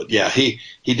like that. But yeah, he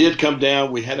did come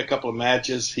down. We had a couple of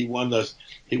matches. He won the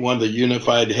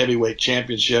Unified Heavyweight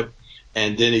Championship,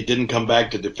 and then he didn't come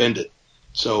back to defend it.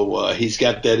 So he's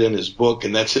got that in his book,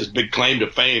 and that's his big claim to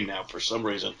fame now. For some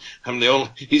reason,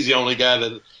 he's the only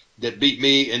guy that beat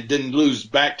me and didn't lose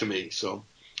back to me. So,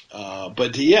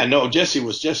 but yeah, no, Jesse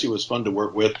was fun to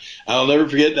work with. I'll never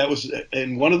forget, that was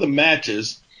in one of the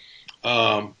matches.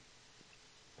 I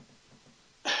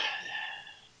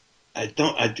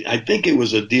think it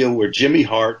was a deal where Jimmy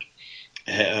Hart.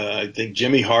 I think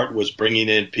Jimmy Hart was bringing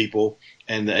in people,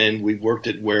 and we worked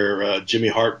it where Jimmy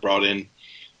Hart brought in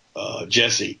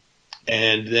Jesse,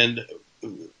 and then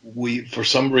we, for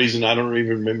some reason, I don't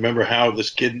even remember how, this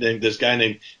guy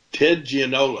named Ted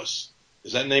Gianolis.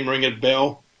 Does that name ring a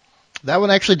bell? That one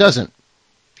actually doesn't.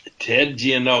 Ted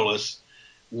Gianolis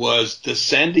was the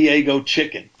San Diego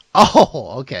Chicken.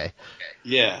 Oh, okay.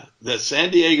 Yeah, the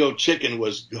San Diego Chicken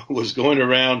was going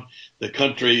around the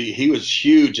country. He was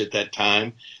huge at that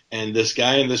time. And this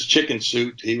guy in this chicken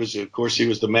suit, he was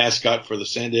the mascot for the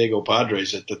San Diego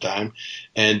Padres at the time.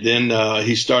 And then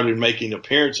he started making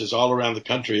appearances all around the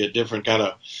country at different kind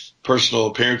of personal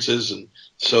appearances. And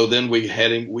so then we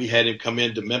had him come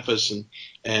into Memphis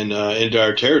and into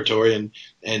our territory,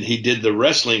 and he did the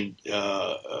wrestling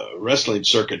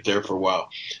circuit there for a while.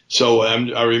 So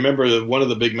I remember one of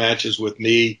the big matches with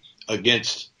me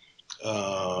against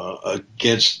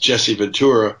Jesse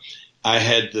Ventura. I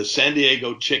had the San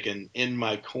Diego Chicken in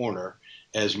my corner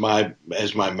as my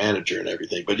manager and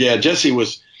everything. But yeah, Jesse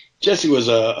was Jesse was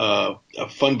a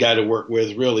fun guy to work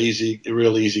with, real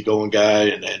easy going guy,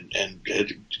 and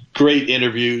had great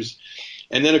interviews.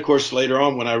 And then, of course, later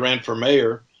on when I ran for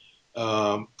mayor,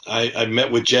 I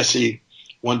met with Jesse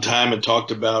one time and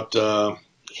talked about.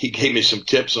 He gave me some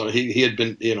tips on. He had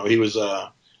been, he was.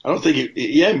 I don't think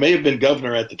he may have been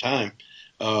governor at the time,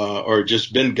 or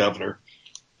just been governor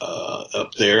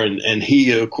up there. And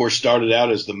he, of course, started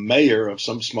out as the mayor of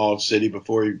some small city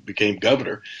before he became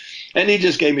governor. And he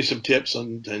just gave me some tips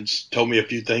and told me a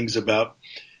few things about,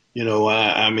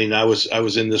 I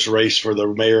was in this race for the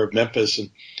mayor of Memphis,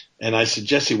 and I said,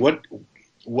 Jesse, what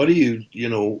do you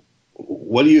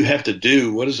have to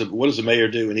do? What does the mayor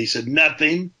do? And he said,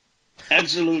 nothing,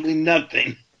 absolutely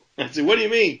nothing. I said, what do you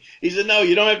mean? He said, no,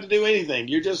 you don't have to do anything.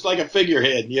 You're just like a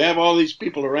figurehead. You have all these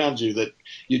people around you that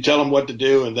you tell them what to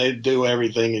do, and they do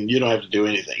everything, and you don't have to do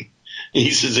anything.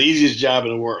 He says, the easiest job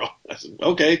in the world. I said,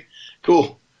 okay,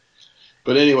 cool.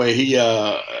 But anyway, he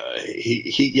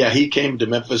came to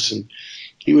Memphis, and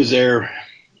he was there.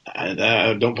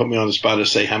 Don't put me on the spot to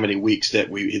say how many weeks that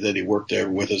he worked there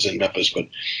with us in Memphis, but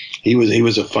he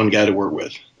was a fun guy to work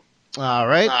with. All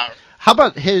right. How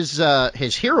about his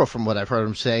hero, from what I've heard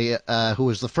him say, who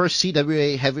was the first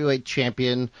CWA heavyweight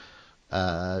champion,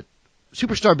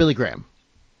 Superstar Billy Graham?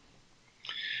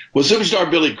 Well, Superstar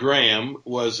Billy Graham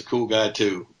was a cool guy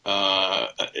too,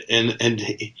 and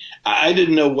I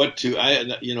didn't know what to.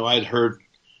 I'd heard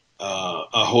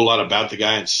a whole lot about the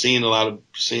guy and seen a lot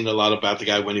about the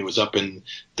guy when he was up in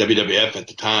WWF at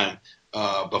the time,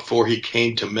 before he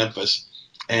came to Memphis,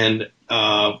 and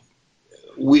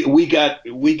we got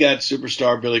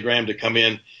Superstar Billy Graham to come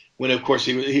in when, of course,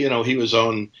 he had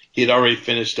already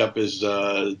finished up his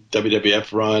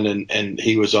WWF run, and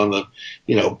he was on the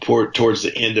towards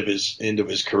the end of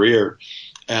his career,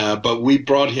 but we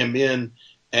brought him in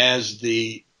as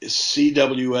the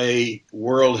CWA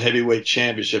World Heavyweight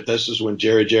Championship. This is when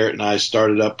Jerry Jarrett and I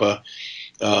started up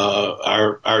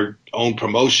our own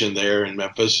promotion there in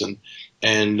Memphis,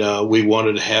 and we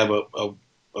wanted to have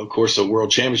of course a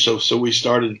world championship. So we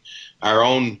started our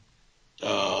own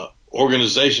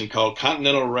organization called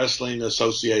Continental Wrestling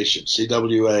Association,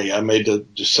 CWA. I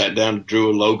just sat down and drew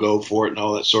a logo for it and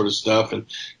all that sort of stuff, and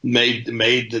made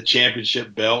the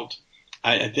championship belt.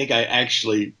 I think I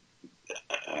actually,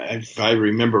 if I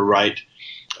remember right,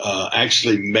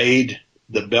 actually made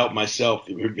the belt myself.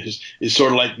 It's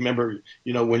sort of like, remember,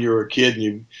 when you were a kid and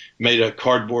you made a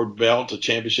cardboard belt, a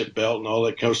championship belt, and all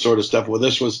that kind of sort of stuff. Well,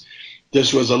 this was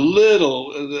a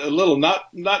little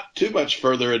not too much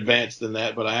further advanced than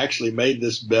that, but I actually made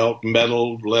this belt,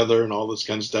 metal, leather, and all this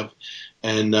kind of stuff.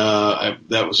 And I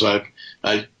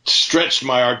stretched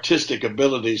my artistic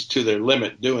abilities to their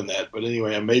limit doing that. But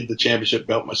anyway, I made the championship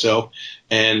belt myself,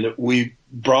 and we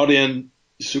brought in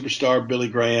Superstar Billy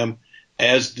Graham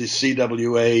as the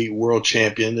CWA world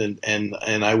champion,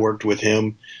 and I worked with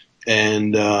him,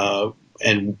 and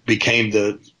became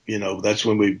that's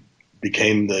when we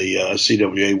became the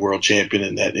CWA world champion,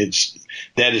 and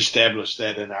that established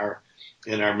that in our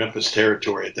Memphis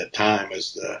territory at that time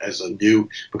as a new,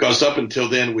 because up until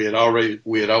then we had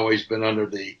always been under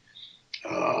the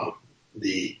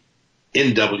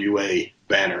NWA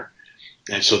banner,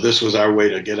 and so this was our way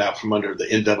to get out from under the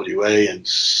NWA and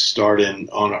start on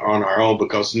our own,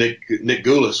 because Nick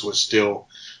Goulas was still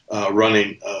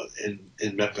running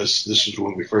in Memphis. This was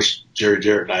when Jerry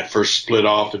Jarrett and I first split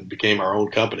off and became our own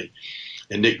company,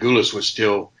 and Nick Goulas was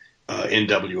still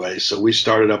NWA. So we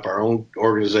started up our own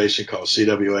organization called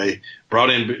CWA, brought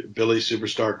in Billy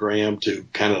Superstar Graham to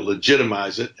kind of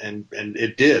legitimize it, and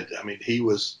it did. I mean, he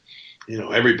was,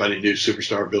 everybody knew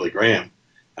Superstar Billy Graham.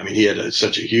 I mean, he had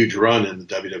such a huge run in the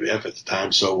WWF at the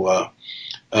time. So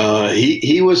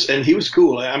he was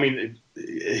cool. I mean,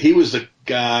 he was the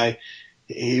guy.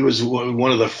 He was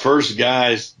one of the first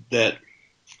guys that,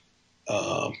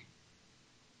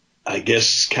 I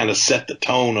guess, kind of set the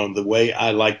tone on the way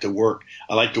I like to work.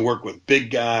 I like to work with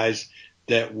big guys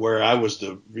where I was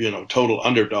the, total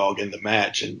underdog in the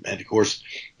match. And of course,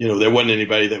 there wasn't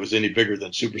anybody that was any bigger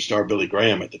than Superstar Billy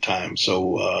Graham at the time.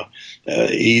 So,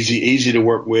 easy to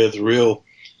work with,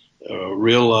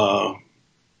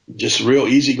 just real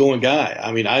easygoing guy.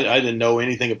 I mean, I didn't know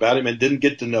anything about him and didn't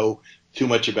get to know too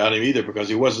much about him either, because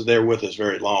he wasn't there with us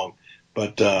very long.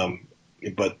 But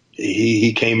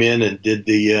he came in and did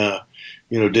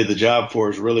the job for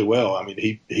us really well. I mean,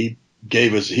 he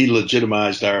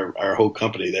legitimized our whole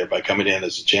company there by coming in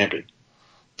as a champion.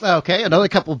 Okay, another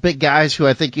couple of big guys who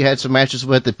I think you had some matches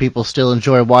with that people still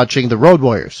enjoy watching, the Road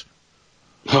Warriors.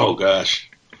 Oh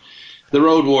gosh, the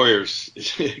Road Warriors.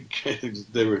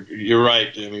 You're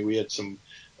right. I mean, we had some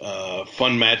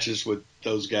fun matches with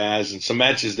those guys, and some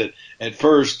matches that at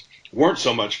first weren't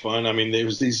so much fun. I mean, there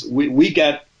was these we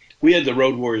had the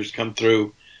Road Warriors come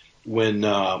through when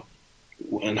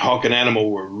Hawk and Animal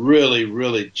were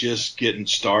really just getting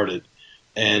started,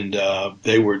 and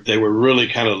they were really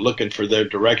kind of looking for their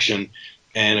direction,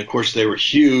 and of course they were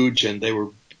huge, and they were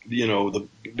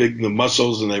the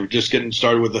muscles, and they were just getting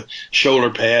started with the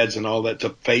shoulder pads and all that, to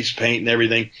face paint and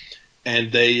everything,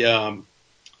 and they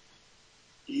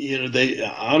they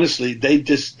honestly they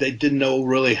didn't know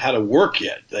really how to work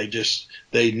yet.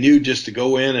 They knew just to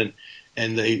go in,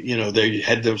 and they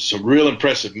had some real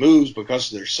impressive moves because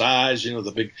of their size.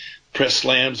 The big press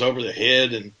slams over the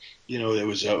head, and there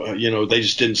was they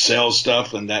just didn't sell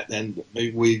stuff, and I'll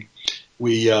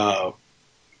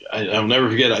never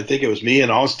forget. I think it was me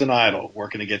and Austin Idol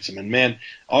working against them, and man,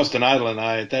 Austin Idol and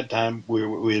I at that time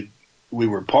we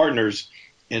were partners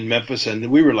in Memphis, and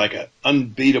we were like an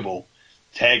unbeatable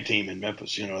tag team in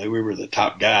Memphis. We were the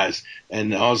top guys,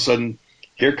 and all of a sudden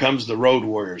here comes the Road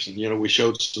Warriors, and we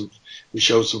showed some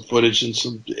footage and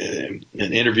some and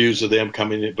interviews of them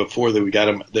coming in before that we got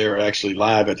them there actually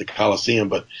live at the Coliseum.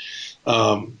 But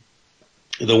the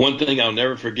one thing I'll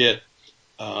never forget,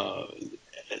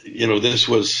 this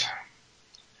was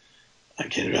I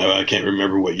can't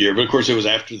remember what year, but of course it was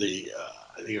after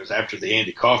I think it was after the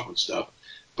Andy Kaufman stuff,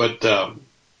 but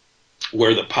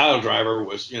where the pile driver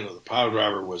was, that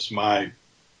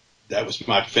was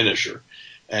my finisher,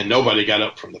 and nobody got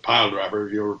up from the pile driver.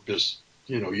 You were just,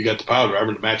 you got the pile driver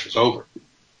and the match was over.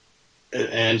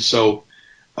 And so,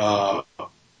 I'm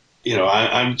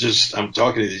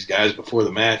talking to these guys before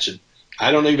the match, and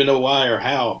I don't even know why or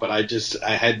how, but I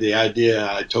had the idea.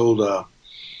 I told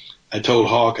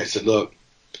Hawk, I said, look,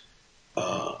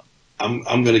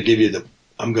 I'm going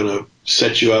to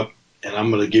set you up, and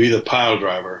I'm going to give you the pile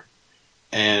driver.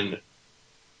 And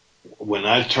when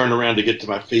I turn around to get to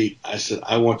my feet, I said,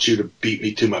 I want you to beat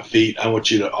me to my feet. I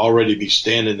want you to already be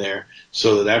standing there,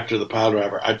 so that after the pile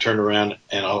driver, I turn around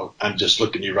and I'm just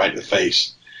looking you right in the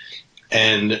face.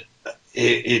 And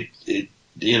I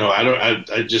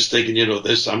just thinking,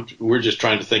 we're just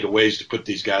trying to think of ways to put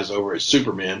these guys over as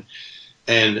Supermen,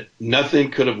 and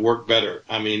nothing could have worked better.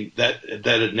 I mean, that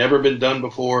had never been done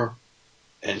before.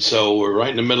 And so we're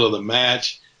right in the middle of the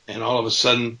match, and all of a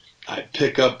sudden I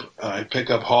pick up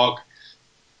Hawk,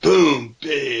 boom,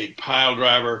 big pile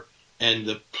driver, and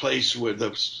the place where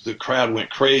the crowd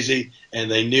went crazy, and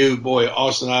they knew, boy,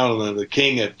 Austin Idol and the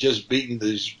King had just beaten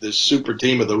this super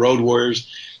team of the Road Warriors,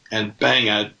 and bang,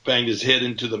 I banged his head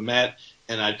into the mat,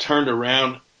 and I turned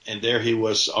around, and there he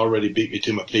was, already beat me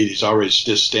to my feet. He's already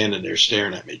just standing there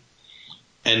staring at me.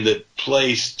 And the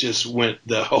place just went,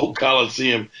 the whole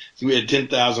Coliseum, we had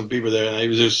 10,000 people there, and it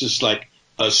was just like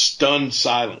a stunned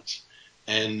silence.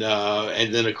 And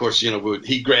then, of course,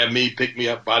 he grabbed me, picked me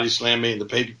up, body slammed me, and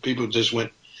the people just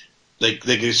went, they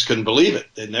just couldn't believe it.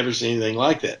 They'd never seen anything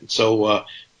like that. And so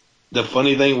the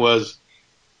funny thing was,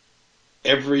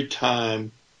 every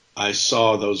time I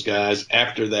saw those guys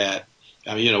after that,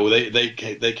 I mean,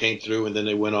 they came through, and then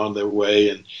they went on their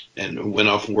way and went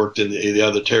off and worked in the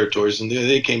other territories, and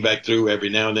they came back through every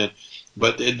now and then.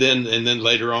 But then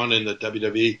later on in the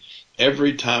WWE,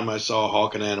 every time I saw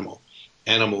Hawk and Animal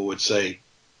would say,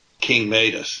 "King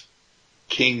made us.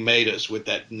 King made us," with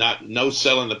that no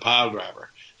selling the pile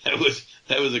driver. That was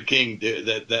a King.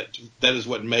 That is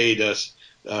what made us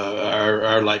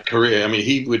our like career. I mean,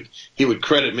 he would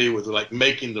credit me with like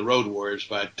making the Road Warriors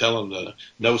by telling them to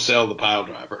no sell the pile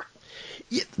driver.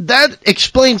 Yeah, that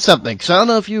explains something, because I don't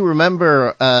know if you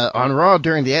remember on Raw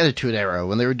during the Attitude Era,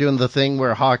 when they were doing the thing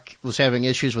where Hawk was having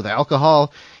issues with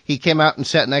alcohol, he came out and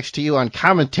sat next to you on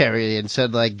commentary and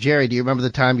said, like, "Jerry, do you remember the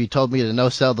time you told me to no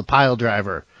sell the pile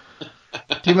driver?"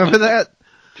 Do you remember that?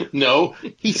 No.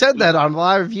 He said that on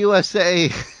Live USA.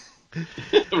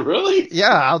 Really?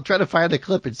 Yeah, I'll try to find a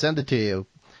clip and send it to you.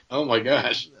 Oh my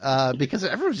gosh! Because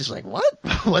everyone's just like, "What?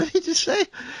 What did he just say?"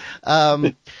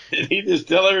 Did he just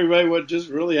tell everybody what just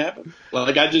really happened,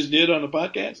 like I just did on the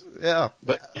podcast? Yeah.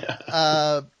 But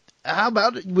how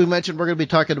about, we mentioned we're going to be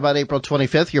talking about April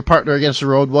 25th. Your partner against the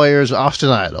Road Warriors, Austin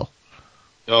Idol.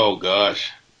 Oh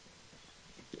gosh,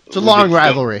 it's a long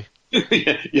rivalry.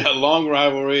 Yeah, long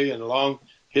rivalry and a long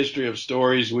history of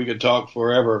stories. We could talk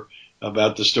forever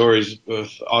about the stories with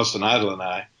Austin Idol and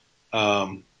I.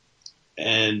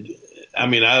 And I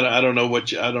mean, I don't know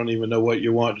I don't even know what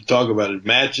you want to talk about, it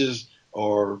matches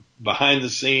or behind the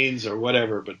scenes or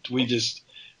whatever, but we just,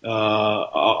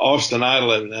 Austin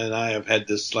Idol and I have had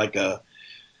this like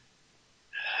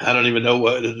I don't even know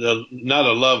what, not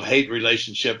a love-hate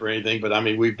relationship or anything, but I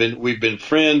mean, we've been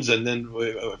friends, and then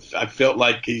I felt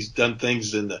like he's done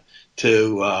things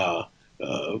to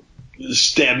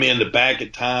stab me in the back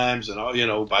at times, and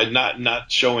all, by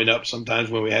not showing up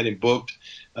sometimes when we had him booked.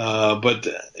 But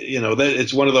that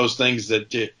it's one of those things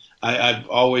that I've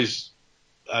always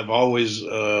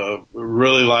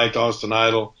really liked Austin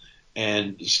Idol,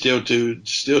 and still to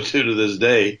this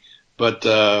day. But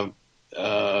I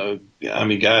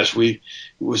mean, gosh,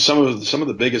 some of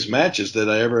the biggest matches that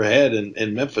I ever had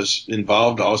in Memphis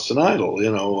involved Austin Idol.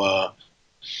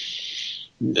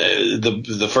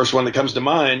 The first one that comes to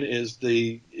mind is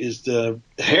the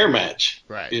hair match,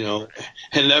 right?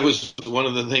 And that was one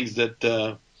of the things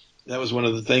that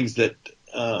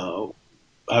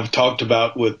I've talked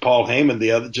about with Paul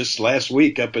Heyman just last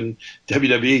week up in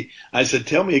WWE. I said,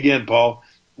 "Tell me again, Paul,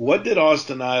 what did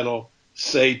Austin Idol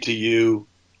say to you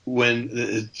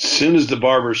as soon as the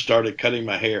barber started cutting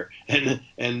my hair?" And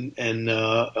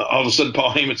all of a sudden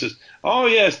Paul Heyman says, "Oh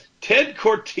yes, Ted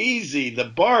Cortese, the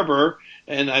barber."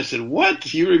 And I said, "What?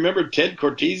 Do you remember Ted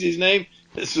Cortese's name?"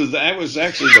 That was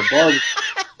actually the barber.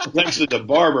 It was actually the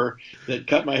barber that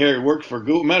cut my hair. He worked for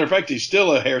Google. Matter of fact, he's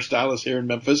still a hairstylist here in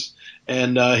Memphis,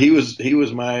 and he was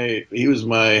my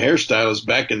hairstylist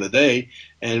back in the day.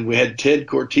 And we had Ted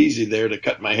Cortese there to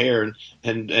cut my hair,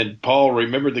 and Paul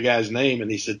remembered the guy's name, and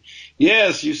he said,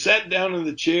 "Yes, you sat down in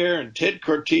the chair, and Ted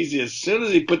Cortese, as soon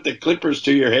as he put the clippers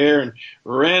to your hair and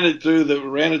ran it through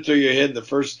your head the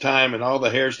first time, and all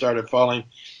the hair started falling,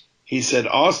 he said,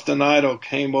 Austin Idol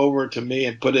came over to me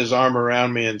and put his arm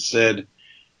around me and said,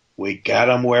 'We got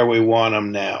him where we want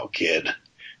him now, kid.'"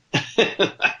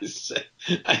 I said,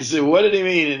 "What did he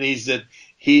mean?" And he said,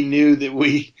 he knew that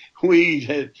we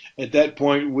had, at that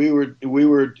point, we were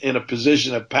in a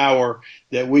position of power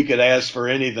that we could ask for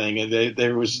anything, and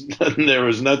there was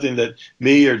nothing that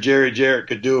me or Jerry Jarrett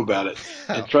could do about it.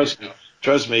 And trust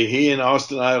me, he and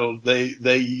Austin Idol,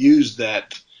 they used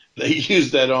that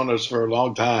on us for a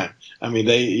long time. I mean,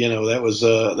 that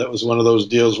was one of those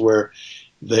deals where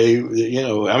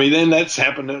I mean, then that's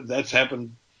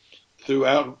happened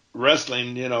throughout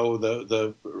wrestling.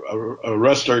 A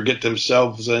wrestler get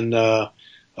themselves in a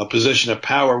position of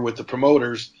power with the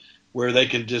promoters where they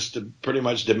can just pretty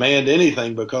much demand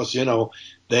anything, because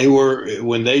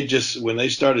when they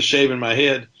started shaving my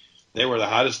head, they were the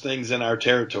hottest things in our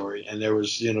territory, and there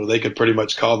was they could pretty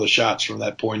much call the shots from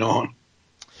that point on.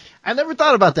 I never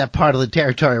thought about that part of the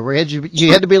territory where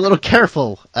you had to be a little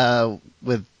careful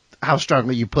with how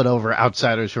strongly you put over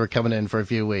outsiders who are coming in for a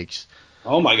few weeks.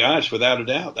 Oh my gosh, without a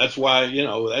doubt. That's why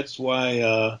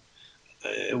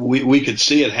we could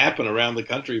see it happen around the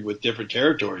country with different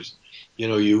territories.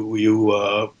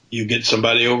 You get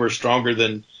somebody over stronger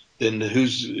than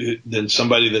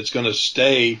somebody that's going to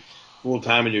stay full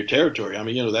time in your territory. I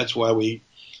mean, that's why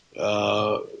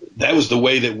that was the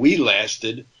way that we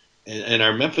lasted in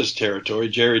our Memphis territory,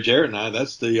 Jerry Jarrett and I.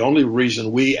 That's the only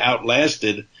reason we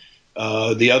outlasted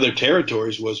the other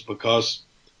territories, was because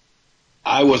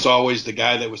I was always the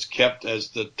guy that was kept as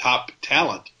the top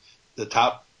talent, the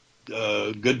top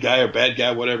good guy or bad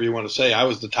guy, whatever you want to say. I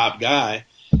was the top guy,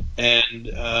 and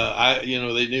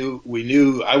we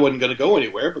knew I wasn't going to go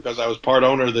anywhere because I was part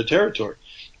owner of the territory.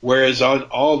 Whereas on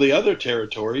all the other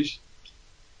territories,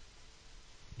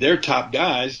 their top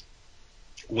guys,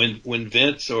 when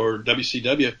Vince or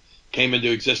WCW came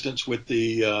into existence with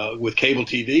cable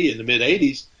TV in the mid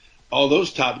 '80s, all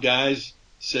those top guys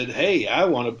said, "Hey, I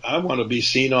want to be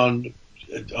seen on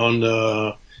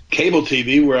cable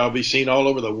TV, where I'll be seen all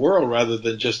over the world rather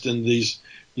than just in these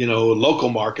local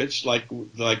markets like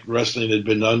wrestling had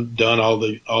been done all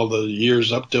the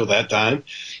years up till that time."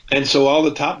 And so all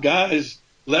the top guys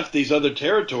left these other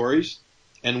territories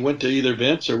and went to either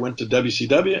Vince or went to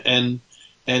WCW, and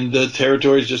the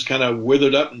territories just kind of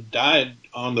withered up and died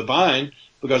on the vine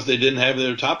because they didn't have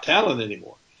their top talent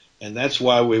anymore. And that's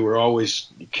why we were always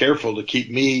careful to keep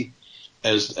me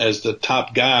as the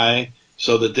top guy,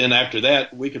 so that then after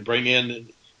that we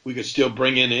could still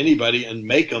bring in anybody and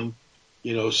make them,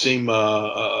 seem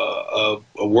a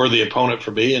worthy opponent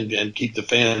for me, and keep the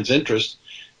fans' interest,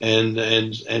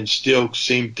 and still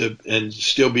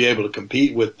be able to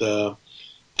compete with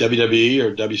WWE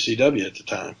or WCW at the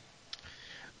time.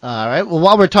 All right. Well,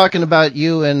 while we're talking about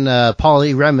you and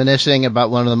Paulie reminiscing about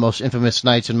one of the most infamous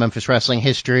nights in Memphis wrestling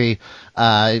history,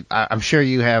 I'm sure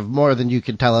you have more than you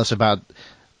can tell us about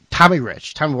Tommy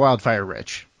Wildfire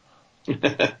Rich.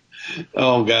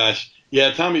 Oh gosh,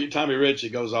 yeah, Tommy Rich. It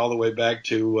goes all the way back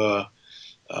to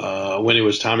when he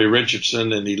was Tommy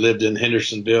Richardson, and he lived in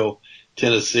Hendersonville,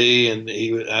 Tennessee, and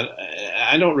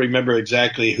I don't remember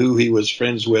exactly who he was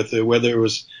friends with, or whether it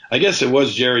was I guess it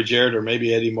was Jerry Jarrett or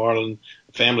maybe Eddie Marlin,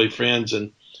 family friends.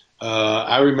 And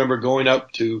I remember going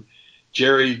up to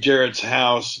Jerry Jarrett's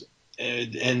house,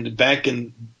 and back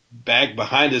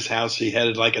behind his house, he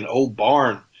had like an old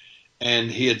barn,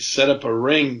 and he had set up a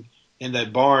ring in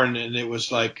that barn, and it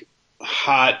was like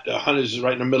hot. It was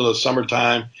right in the middle of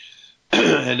summertime,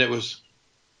 and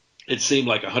it seemed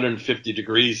like 150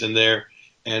 degrees in there.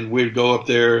 And we'd go up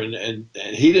there, and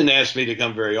he didn't ask me to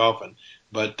come very often,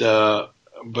 but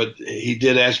he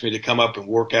did ask me to come up and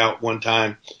work out one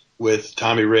time with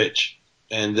Tommy Rich.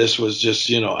 And this was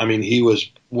just, I mean, he was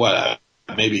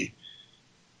maybe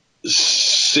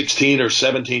 16 or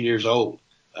 17 years old.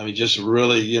 I mean, just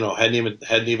really,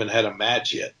 hadn't even had a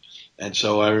match yet. And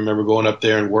so I remember going up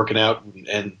there and working out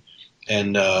and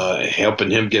helping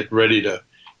him get ready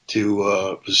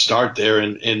to start there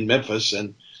in Memphis.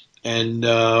 And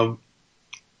oh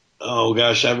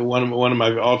gosh, one of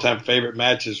my all-time favorite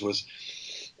matches was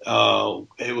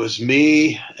it was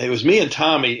me and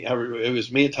Tommy. It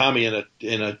was me and Tommy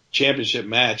in a championship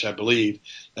match, I believe.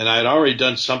 And I had already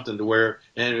done something to where,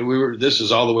 and this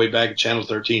is all the way back at Channel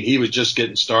 13. He was just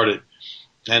getting started,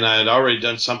 and I had already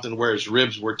done something where his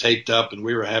ribs were taped up, and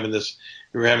we were having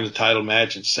the title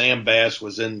match, and Sam Bass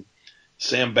was in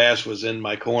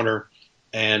my corner.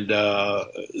 And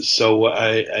so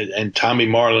and Tommy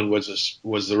Marlin was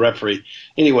the referee.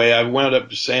 Anyway, I wound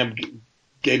up. Sam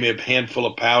gave me a handful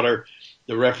of powder.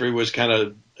 The referee was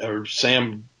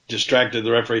Sam distracted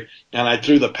the referee, and I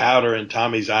threw the powder in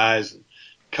Tommy's eyes and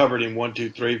covered him 1, 2,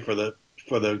 3 for the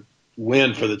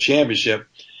win for the championship.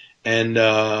 And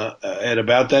at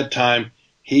about that time,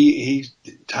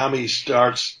 Tommy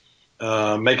starts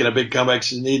making a big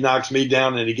comeback, and he knocks me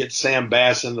down, and he gets Sam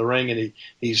Bass in the ring, and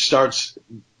he starts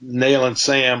nailing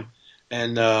Sam,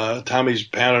 and Tommy's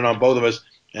pounding on both of us,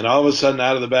 and all of a sudden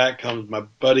out of the back comes my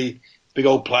buddy, big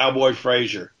old Plowboy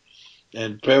Frazier,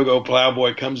 and big old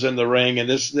Plowboy comes in the ring, and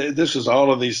this was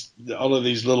all of these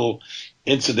little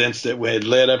incidents that had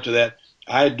led up to that.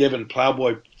 I had given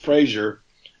Plowboy Frazier,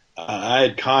 I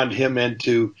had conned him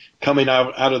into coming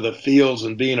out of the fields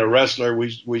and being a wrestler.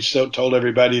 We told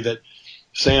everybody that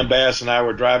Sam Bass and I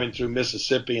were driving through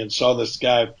Mississippi and saw this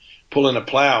guy pulling a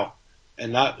plow,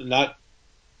 and not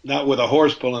with a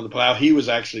horse pulling the plow. He was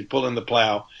actually pulling the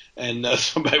plow, and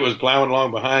somebody was plowing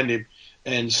along behind him.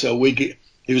 And so he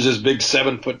was this big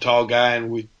 7-foot tall guy,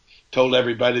 and we told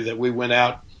everybody that we went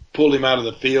out, pulled him out of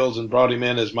the fields, and brought him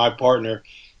in as my partner.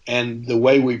 And the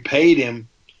way we paid him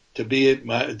to be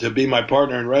my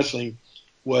partner in wrestling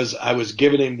was I was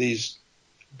giving him these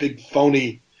big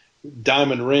phony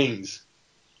diamond rings,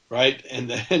 right?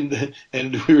 And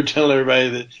we were telling everybody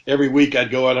that every week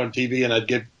I'd go out on TV and I'd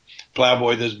give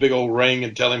Plowboy this big old ring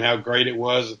and tell him how great it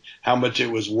was, how much it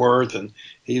was worth, and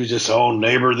he was just, oh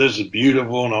neighbor, this is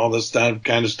beautiful, and all this kind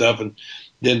of stuff. And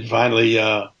then finally,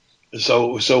 then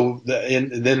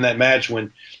that match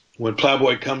when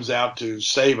Plowboy comes out to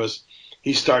save us,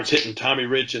 he starts hitting Tommy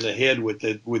Rich in the head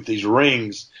with these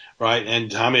rings, right? And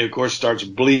Tommy, of course, starts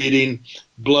bleeding.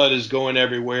 Blood is going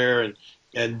everywhere.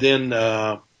 And then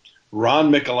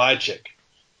Ron Mikolajczyk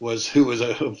who was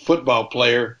a football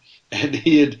player, and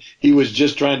he was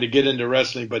just trying to get into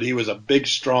wrestling, but he was a big,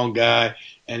 strong guy,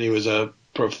 and he was an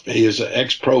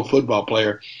ex-pro football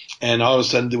player. And all of a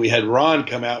sudden, we had Ron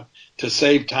come out to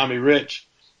save Tommy Rich,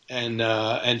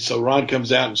 and so Ron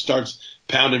comes out and starts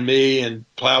pounding me and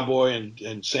Plowboy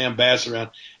and Sam Bass around,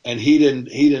 and he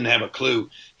didn't have a clue.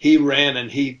 He ran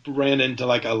into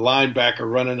like a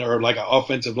linebacker running, or like an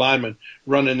offensive lineman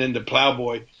running into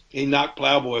Plowboy. He knocked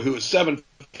Plowboy, who was 7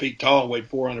 feet tall and weighed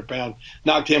 400 pounds,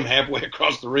 knocked him halfway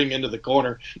across the ring into the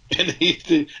corner. And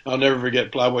I'll never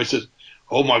forget, Plowboy says,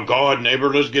 "Oh my God,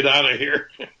 neighbor, let's get out of here."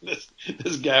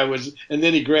 this guy was, and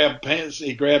then he grabbed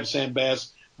Sam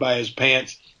Bass by his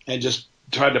pants and just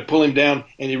tried to pull him down,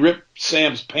 and he ripped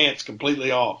Sam's pants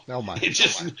completely off. Oh my!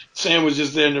 Sam was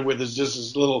just in there with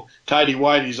his little tidy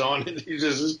whities on, and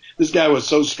this guy was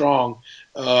so strong.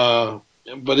 But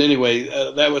anyway,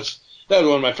 that was one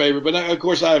of my favorite. But of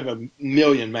course, I have a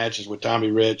million matches with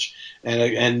Tommy Rich,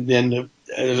 and then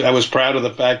I was proud of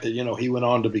the fact that he went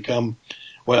on to become,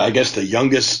 I guess, the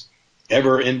youngest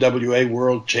ever NWA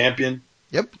World Champion.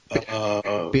 Yep.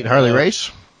 Beat Harley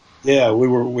Race. Yeah,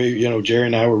 Jerry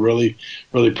and I were really,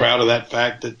 really proud of that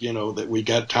fact that, that we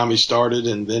got Tommy started,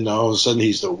 and then all of a sudden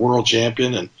he's the world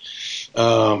champion.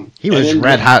 And he was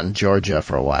red hot in Georgia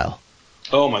for a while.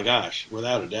 Oh my gosh,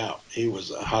 without a doubt, he was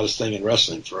the hottest thing in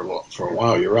wrestling for a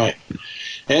while. You're right.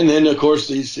 And then of course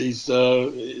he's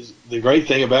the great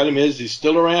thing about him is he's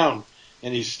still around,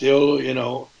 and he's still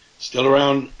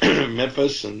around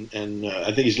Memphis, and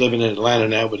I think he's living in Atlanta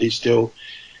now, but he's still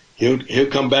he'll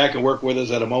come back and work with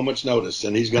us at a moment's notice,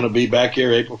 and he's going to be back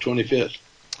here April 25th.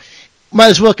 Might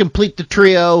as well complete the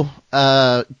trio.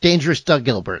 Dangerous Doug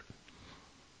Gilbert.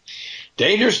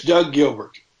 Dangerous Doug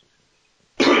Gilbert.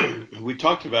 We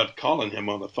talked about calling him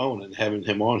on the phone and having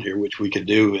him on here, which we could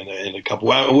do in a couple.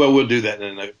 Well, we'll do that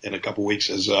in a couple weeks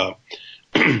as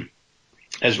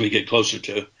as we get closer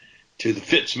to the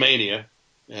Fitzmania.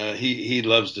 He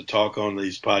loves to talk on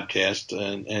these podcasts,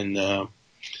 and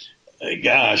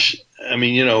gosh, I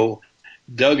mean, you know,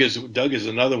 Doug is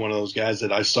another one of those guys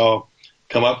that I saw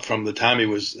come up from the time he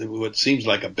was what seems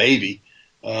like a baby,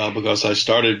 because I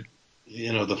started,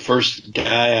 you know, the first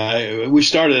guy we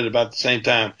started at about the same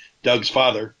time. Doug's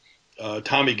father,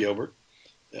 Tommy Gilbert,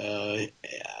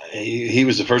 he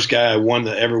was the first guy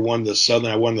ever won the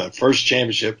Southern. I won the first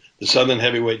championship, the Southern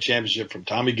Heavyweight Championship from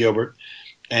Tommy Gilbert,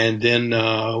 and then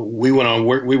we went on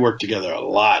we worked together a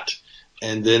lot,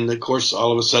 and then of course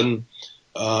all of a sudden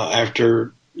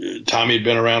after Tommy had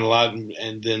been around a lot,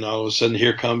 and then all of a sudden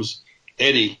here comes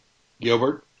Eddie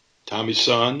Gilbert, Tommy's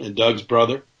son and Doug's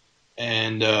brother,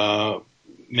 and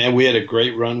man, we had a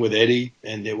great run with Eddie,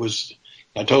 and it was.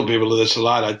 I told people this a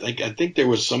lot. I think there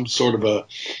was some sort of a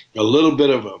little bit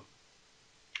of a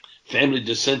family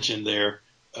dissension there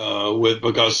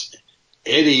because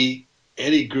Eddie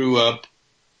grew up,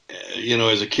 you know,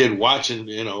 as a kid watching,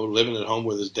 you know, living at home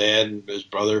with his dad and his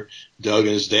brother Doug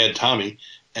and his dad Tommy,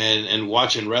 and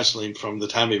watching wrestling from the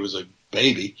time he was a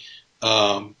baby.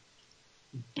 But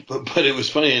it was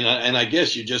funny, and I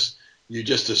guess you just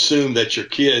assume that your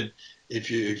kid. If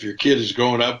your kid is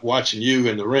growing up watching you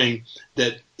in the ring,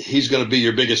 that he's going to be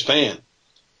your biggest fan.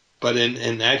 But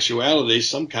in actuality,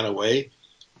 some kind of way,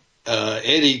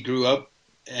 Eddie grew up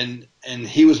and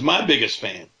he was my biggest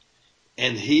fan.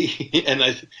 And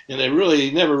I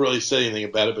really never really said anything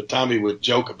about it, but Tommy would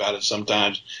joke about it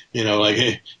sometimes, you know, like,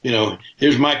 hey, you know,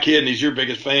 here's my kid and he's your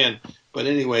biggest fan. But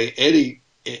anyway, Eddie,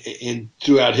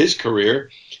 throughout his career,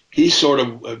 he sort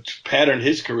of patterned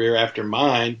his career after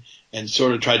mine, and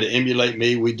sort of tried to emulate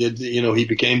me. We did, you know, he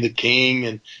became the king,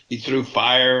 and he threw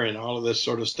fire and all of this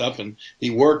sort of stuff. And he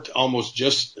worked almost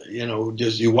just, you know,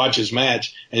 just you watch his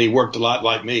match, and he worked a lot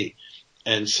like me.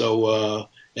 And so,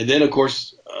 and then of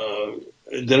course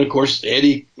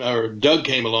Eddie or Doug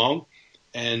came along,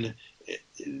 and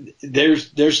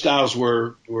their styles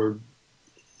were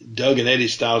Doug and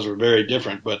Eddie's styles were very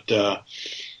different. But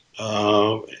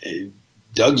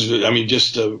Doug's, I mean,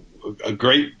 just a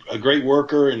great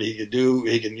worker, and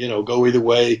he can you know go either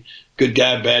way, good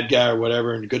guy, bad guy, or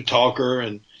whatever, and good talker,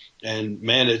 and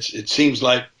man, it seems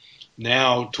like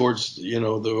now towards, you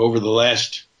know, over the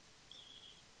last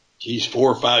 4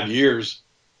 or 5 years,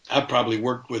 I've probably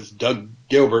worked with Doug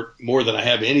Gilbert more than I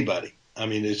have anybody. I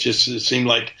mean, it seemed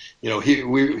like, you know,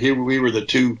 we were the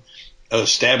two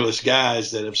established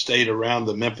guys that have stayed around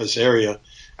the Memphis area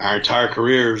our entire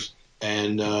careers.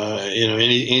 And, you know,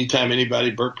 anytime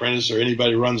anybody, Burt Prentice or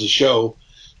anybody runs a show,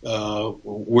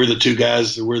 we're the two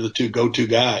guys, we're the two go-to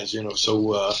guys, you know,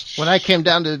 so. When I came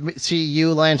down to see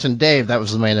you, Lance, and Dave, that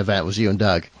was the main event, was you and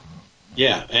Doug.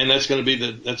 Yeah, and that's going to be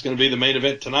the main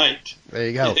event tonight. There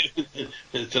you go.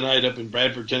 Tonight up in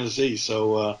Bradford, Tennessee.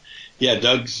 So, yeah,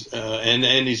 Doug's,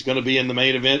 and he's going to be in the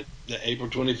main event, April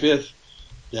 25th,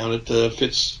 down at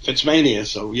Fitzmania.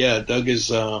 So, yeah, Doug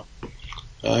is,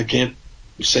 I can't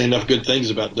say enough good things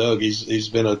about Doug. He's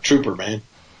been a trooper, man.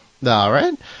 All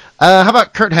right. How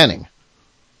about Curt Hennig?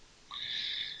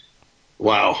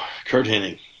 Wow, Curt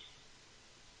Hennig.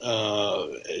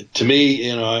 To me,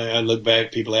 you know, I look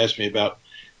back, people ask me about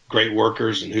great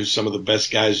workers and who's some of the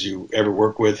best guys you ever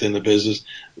work with in the business.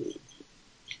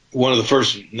 One of the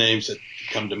first names that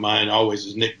come to mind always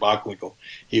is Nick Bockwinkel.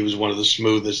 He was one of the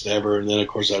smoothest ever. And then, of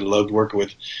course, I loved working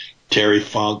with Terry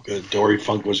Funk, Dory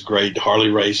Funk was great, Harley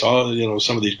Race, all, you know,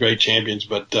 some of these great champions.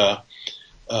 But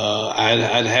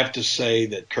I'd have to say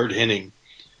that Curt Hennig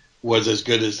was as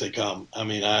good as they come. I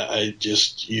mean, I've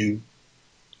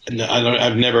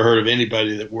never heard of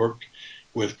anybody that worked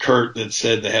with Curt that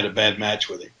said they had a bad match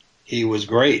with him. He was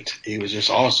great. He was just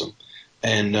awesome,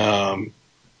 and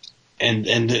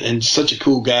such a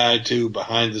cool guy too,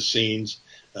 behind the scenes,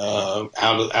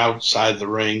 outside the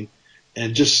ring,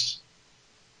 and just.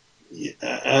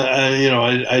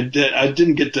 I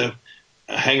didn't get to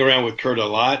hang around with Curt a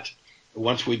lot.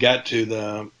 Once we got to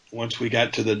the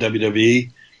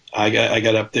WWE, I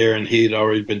got up there, and he had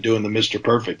already been doing the Mr.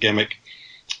 Perfect gimmick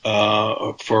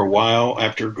for a while.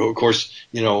 After, of course,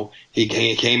 you know, he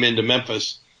came into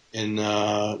Memphis in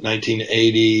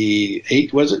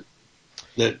 1988. Was it?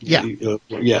 Yeah.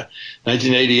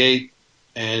 1988.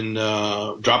 and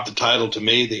dropped the title to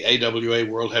me, the AWA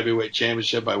World Heavyweight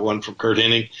Championship. I won from Kurt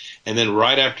Hennig. And then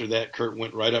right after that, Kurt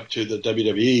went right up to the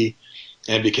WWE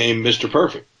and became Mr.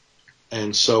 Perfect.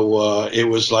 And so it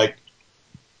was like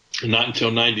not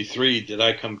until 93 did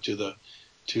I come to the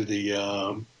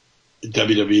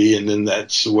WWE, and then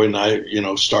that's when I,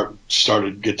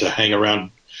 started get to hang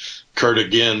around Kurt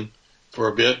again for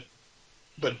a bit.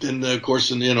 But then, of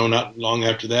course, not long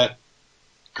after that,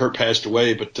 Kurt passed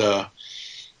away. But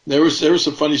there was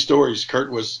some funny stories.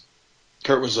 Kurt was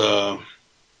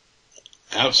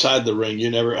outside the ring.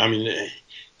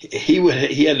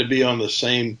 He had to be on the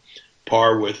same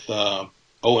par with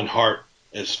Owen Hart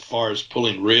as far as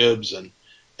pulling ribs and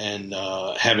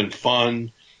having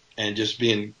fun and just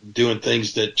doing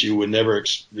things that you would never,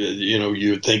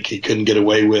 you would think he couldn't get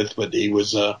away with, but he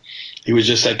was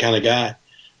just that kind of guy.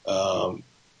 I'll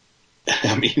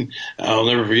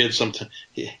never forget something.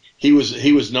 He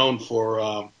was known for,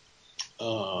 I'm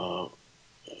not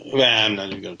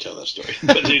even going to tell that story,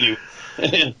 but anyway,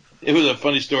 it was a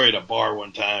funny story at a bar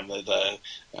one time that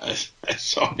I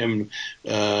saw him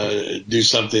do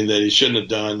something that he shouldn't have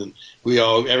done, and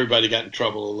everybody got in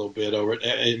trouble a little bit over it.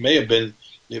 It may have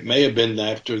been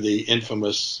after the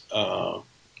infamous what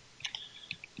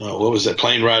was that,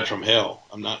 plane ride from hell.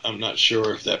 I'm not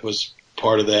sure if that was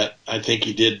part of that. I think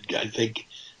he did. I think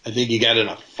he got in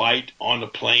a fight on the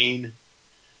plane.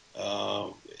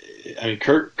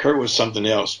 Kurt was something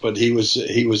else, but he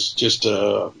was just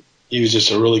a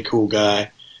really cool guy.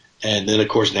 And then, of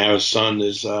course, now his son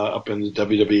is up in the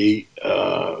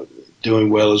WWE, doing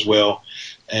well as well.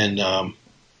 And I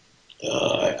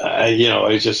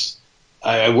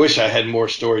wish I had more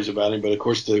stories about him. But of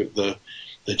course, the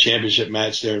championship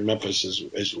match there in Memphis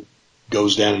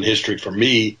goes down in history for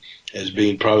me as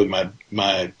being probably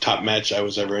my top match I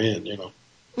was ever in.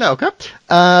 Okay.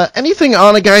 Anything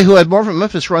on a guy who had more of a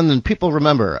Memphis run than people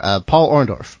remember? Paul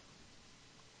Orndorff.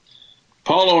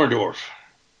 Paul Orndorff.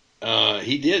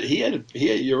 He did.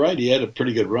 You're right. He had a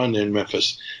pretty good run in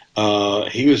Memphis.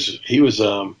 He was.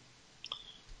 I'll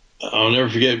never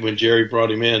forget when Jerry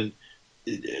brought him in.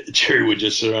 Jerry would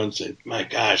just sit around and say, "My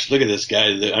gosh, look at this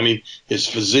guy." His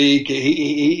physique.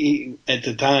 He at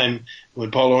the time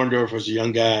when Paul Orndorff was a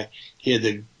young guy, he had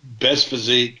the best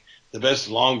physique, the best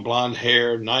long blonde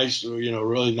hair, nice,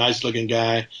 really nice looking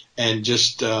guy, and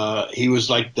just he was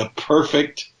like the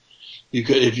perfect.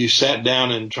 If you sat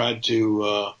down and tried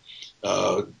to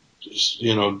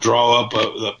draw up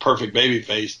the perfect baby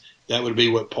face, that would be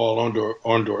what Paul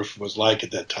Orndorff was like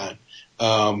at that time.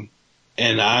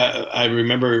 And I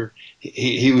remember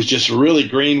he was just really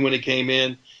green when he came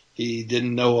in. He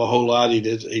didn't know a whole lot.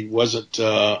 He wasn't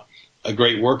a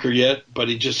great worker yet, but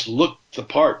he just looked the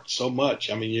part so much.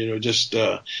 And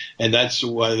that's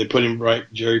why they put him right.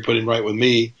 Jerry put him right with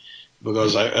me,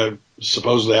 because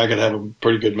supposedly I could have a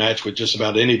pretty good match with just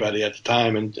about anybody at the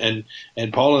time. And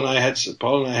Paul and I had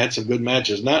some good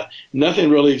matches. Nothing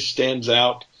really stands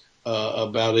out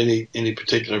about any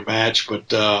particular match,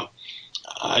 but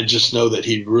I just know that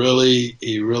he really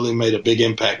made a big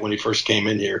impact when he first came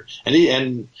in here.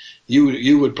 And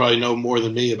you would probably know more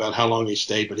than me about how long he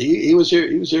stayed, but he was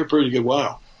here a pretty good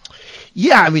while.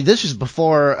 Yeah, this is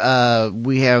before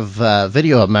we have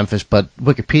video of Memphis, but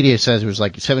Wikipedia says it was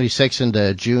like 76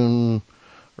 into June,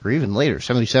 or even later,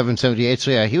 77, 78.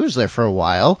 So yeah, he was there for a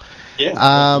while.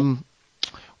 Yeah.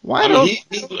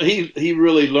 He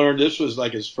really learned. This was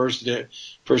like his first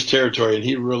territory, and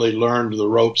he really learned the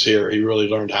ropes here. He really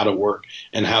learned how to work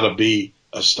and how to be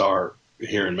a star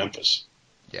here in Memphis.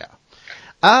 Yeah.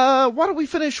 Why don't we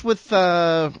finish with,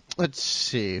 let's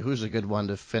see, who's a good one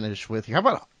to finish with here? How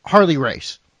about Harley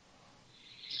Race?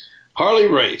 Harley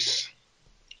Race.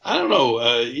 I don't know.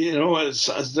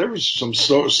 There was some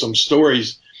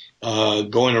stories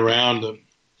going around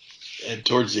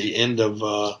towards the end of,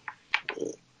 I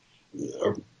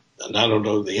don't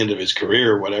know, the end of his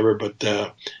career or whatever, but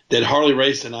that Harley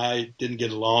Race and I didn't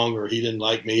get along, or he didn't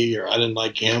like me, or I didn't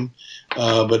like him.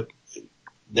 But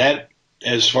that,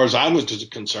 as far as I was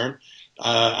concerned,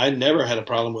 I never had a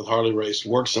problem with Harley Race.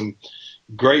 Worked some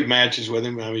great matches with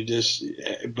him.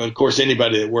 But of course,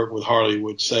 anybody that worked with Harley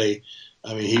would say,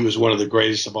 he was one of the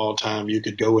greatest of all time. You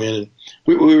could go in, and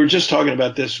we were just talking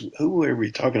about this. Who were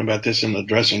we talking about this in the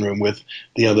dressing room with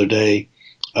the other day,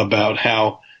 about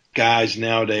how guys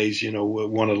nowadays,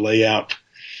 want to lay out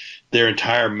their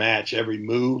entire match, every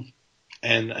move.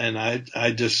 And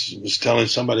I just was telling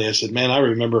somebody, I said, man, I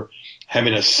remember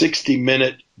having a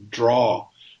 60-minute draw,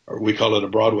 or we call it a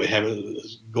Broadway,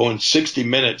 going 60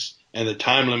 minutes, and the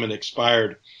time limit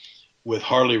expired with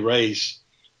Harley Race,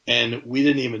 and we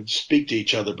didn't even speak to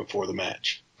each other before the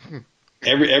match.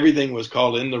 everything was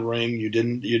called in the ring. You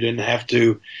didn't have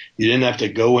to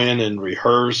go in and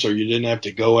rehearse, or you didn't have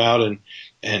to go out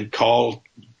and call,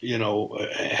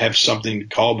 have something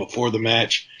called before the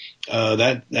match.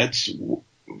 That's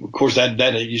of course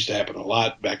that used to happen a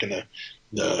lot back in the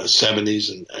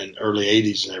 70s and early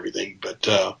 80s and everything.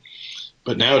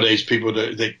 But nowadays people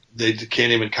they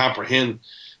can't even comprehend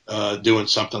doing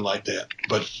something like that.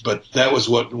 But that was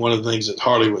one of the things that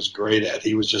Harley was great at.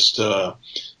 He was just so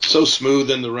smooth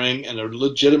in the ring and a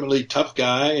legitimately tough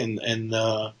guy, and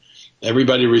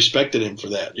everybody respected him for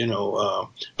that.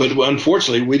 But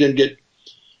unfortunately we didn't get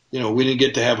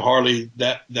to have Harley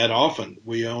that often.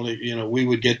 We only we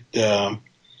would get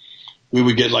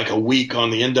like a week on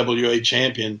the NWA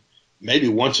champion maybe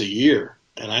once a year,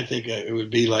 and I think it would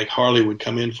be like Harley would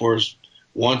come in for us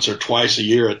once or twice a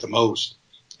year at the most.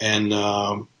 And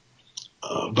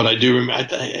but I do remember,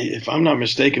 if I'm not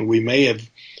mistaken, we may have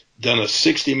done a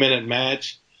 60-minute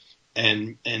match,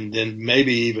 and then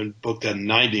maybe even booked a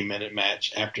 90-minute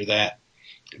match after that,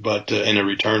 but in a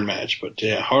return match. But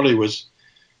yeah, Harley was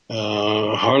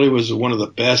one of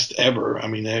the best ever. I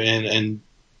mean, I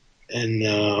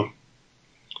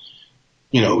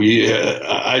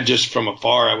just from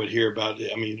afar I would hear about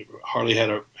it. I mean, Harley had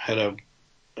a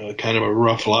kind of a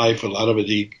rough life. A lot of it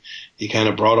he kind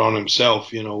of brought on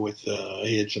himself, with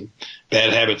he had some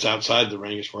bad habits outside the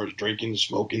ring as far as drinking,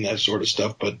 smoking, that sort of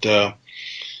stuff. But had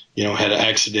an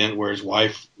accident where his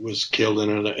wife was killed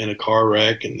in a car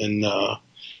wreck, and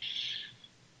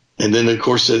then of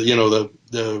course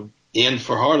the end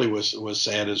for Harley was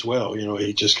sad as well.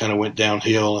 He just kind of went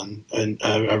downhill, and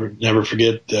I would never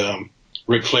forget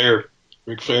Ric Flair.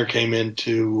 Ric Flair came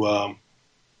into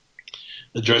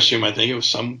the dressing room. I think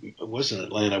it wasn't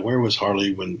Atlanta. Where was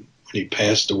Harley when he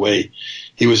passed away?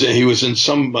 He was in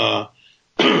some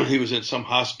he was in some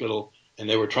hospital, and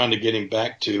they were trying to get him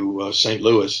back to St.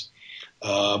 Louis.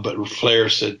 But Ric Flair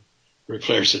said,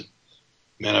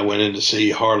 "Man, I went in to see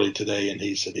Harley today, and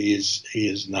he said he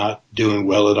is not doing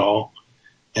well at all."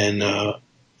 And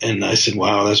I said,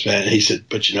 "Wow, that's bad." And he said,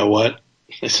 "But you know what?"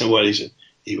 I said, "What?" He said,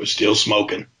 "He was still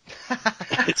smoking."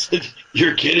 I said,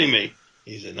 "You're kidding me."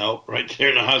 He said, "No, right there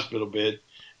in the hospital bed.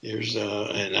 There's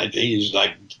and I think he's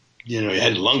like, he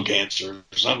had lung cancer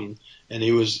or something." And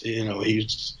he was, he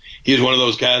was one of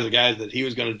those guys that he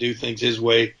was going to do things his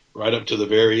way right up to the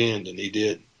very end, and he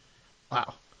did.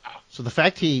 Wow. So the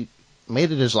fact he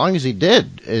made it as long as he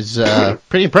did is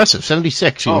pretty impressive.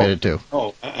 76 he made it to.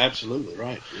 Oh, absolutely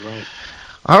right. You're right.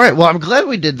 All right. Well, I'm glad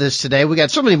we did this today. We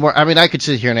got so many more. I mean, I could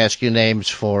sit here and ask you names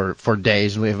for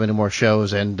days, and we have many more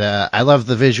shows. And I love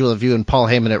the visual of you and Paul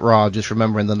Heyman at Raw, just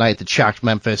remembering the night that shocked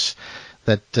Memphis,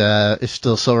 that is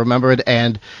still so remembered,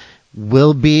 and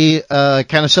will be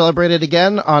kind of celebrated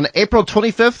again on April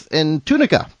 25th in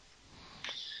Tunica.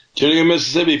 Tunica,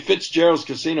 Mississippi, Fitzgerald's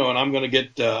Casino, and I'm going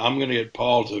to get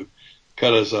Paul to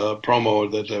cut us a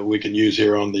promo that we can use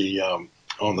here on the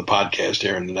podcast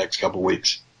here in the next couple of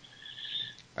weeks.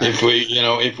 If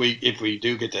we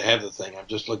do get to have the thing, I'm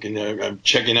just looking there. I'm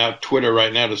checking out Twitter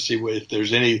right now to see if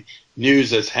there's any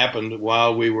news that's happened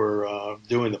while we were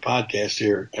doing the podcast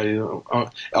here.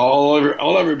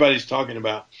 All everybody's talking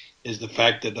about is the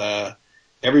fact that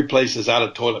every place is out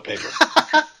of toilet paper.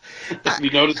 Have you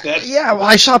noticed that? Yeah, well,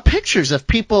 I saw pictures of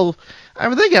people. I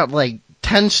mean, they got like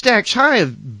 10 stacks high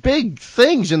of big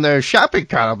things in their shopping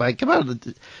cart. I'm like, come on,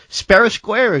 spare a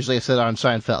square, as they said on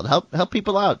Seinfeld. Help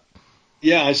people out.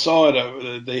 Yeah, I saw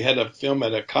it. They had a film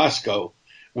at a Costco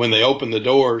when they opened the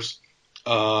doors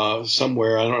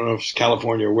somewhere. I don't know if it's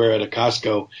California or where, at a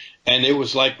Costco. And it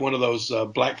was like one of those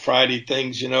Black Friday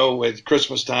things, at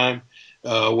Christmas time,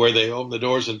 where they open the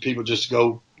doors and people just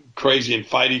go crazy and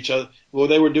fight each other. Well,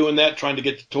 they were doing that trying to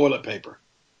get the toilet paper.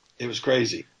 It was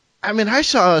crazy. I mean, I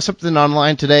saw something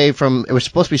online today it was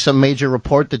supposed to be some major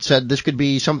report that said this could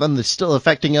be something that's still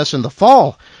affecting us in the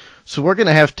fall. So we're going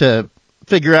to have to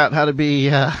figure out how to be,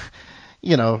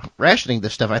 rationing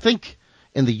this stuff. I think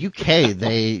in the UK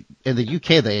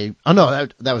oh no,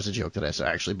 that was a joke that I saw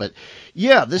actually. But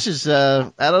yeah, this is,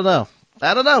 I don't know.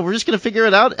 We're just going to figure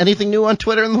it out. Anything new on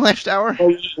Twitter in the last hour?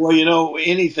 Well,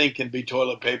 anything can be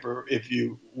toilet paper if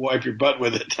you wipe your butt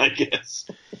with it, I guess.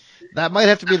 That might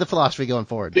have to be the philosophy going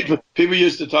forward. People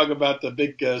used to talk about the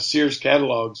big Sears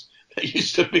catalogs. They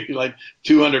used to be like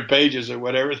 200 pages or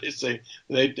whatever. They say,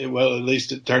 well, at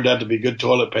least it turned out to be good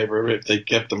toilet paper if they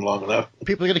kept them long enough.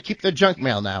 People are going to keep their junk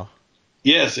mail now.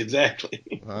 Yes,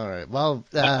 exactly. All right. Well,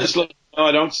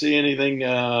 I don't see anything.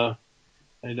 I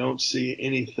don't see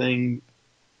anything.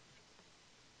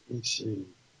 Let's see.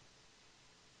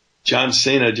 John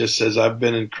Cena just says, I've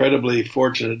been incredibly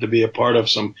fortunate to be a part of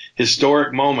some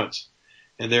historic moments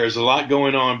and there is a lot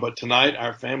going on. But tonight,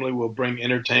 our family will bring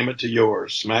entertainment to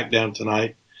yours. SmackDown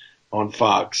tonight on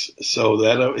Fox. So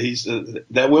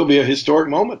that will be a historic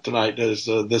moment tonight.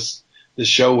 This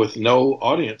show with no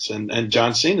audience, and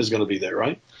John Cena is going to be there,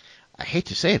 right? I hate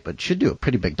to say it, but it should do a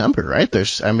pretty big number, right?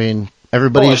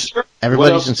 Everybody's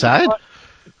inside,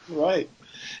 right?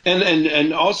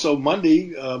 And also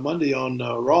Monday on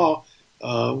Raw,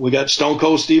 we got Stone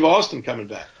Cold Steve Austin coming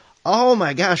back. Oh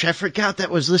my gosh, I forgot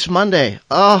that was this Monday.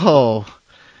 Oh,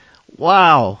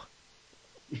 wow,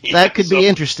 that could be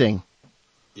interesting.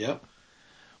 Yep.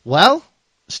 Well,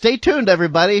 stay tuned,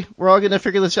 everybody. We're all going to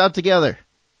figure this out together.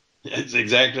 That's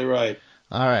exactly right.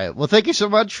 All right. Well, thank you so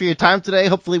much for your time today.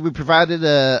 Hopefully we provided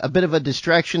a bit of a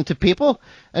distraction to people.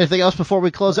 Anything else before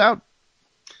we close out?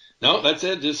 No, that's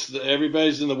it. Just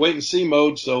everybody's in the wait and see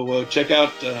mode. So check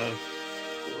out.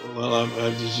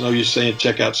 I just know you're saying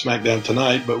check out SmackDown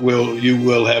tonight, but you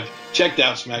will have checked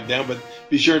out SmackDown. But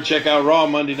be sure to check out Raw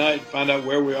Monday night. Find out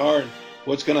where we are and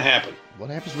what's going to happen. What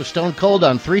happens with Stone Cold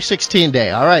on 3/16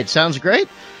 Day? All right, sounds great.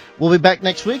 We'll be back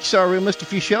next week. Sorry we missed a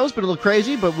few shows, but a little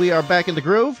crazy. But we are back in the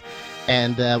groove.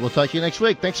 And we'll talk to you next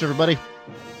week. Thanks, everybody.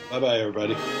 Bye-bye,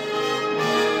 everybody.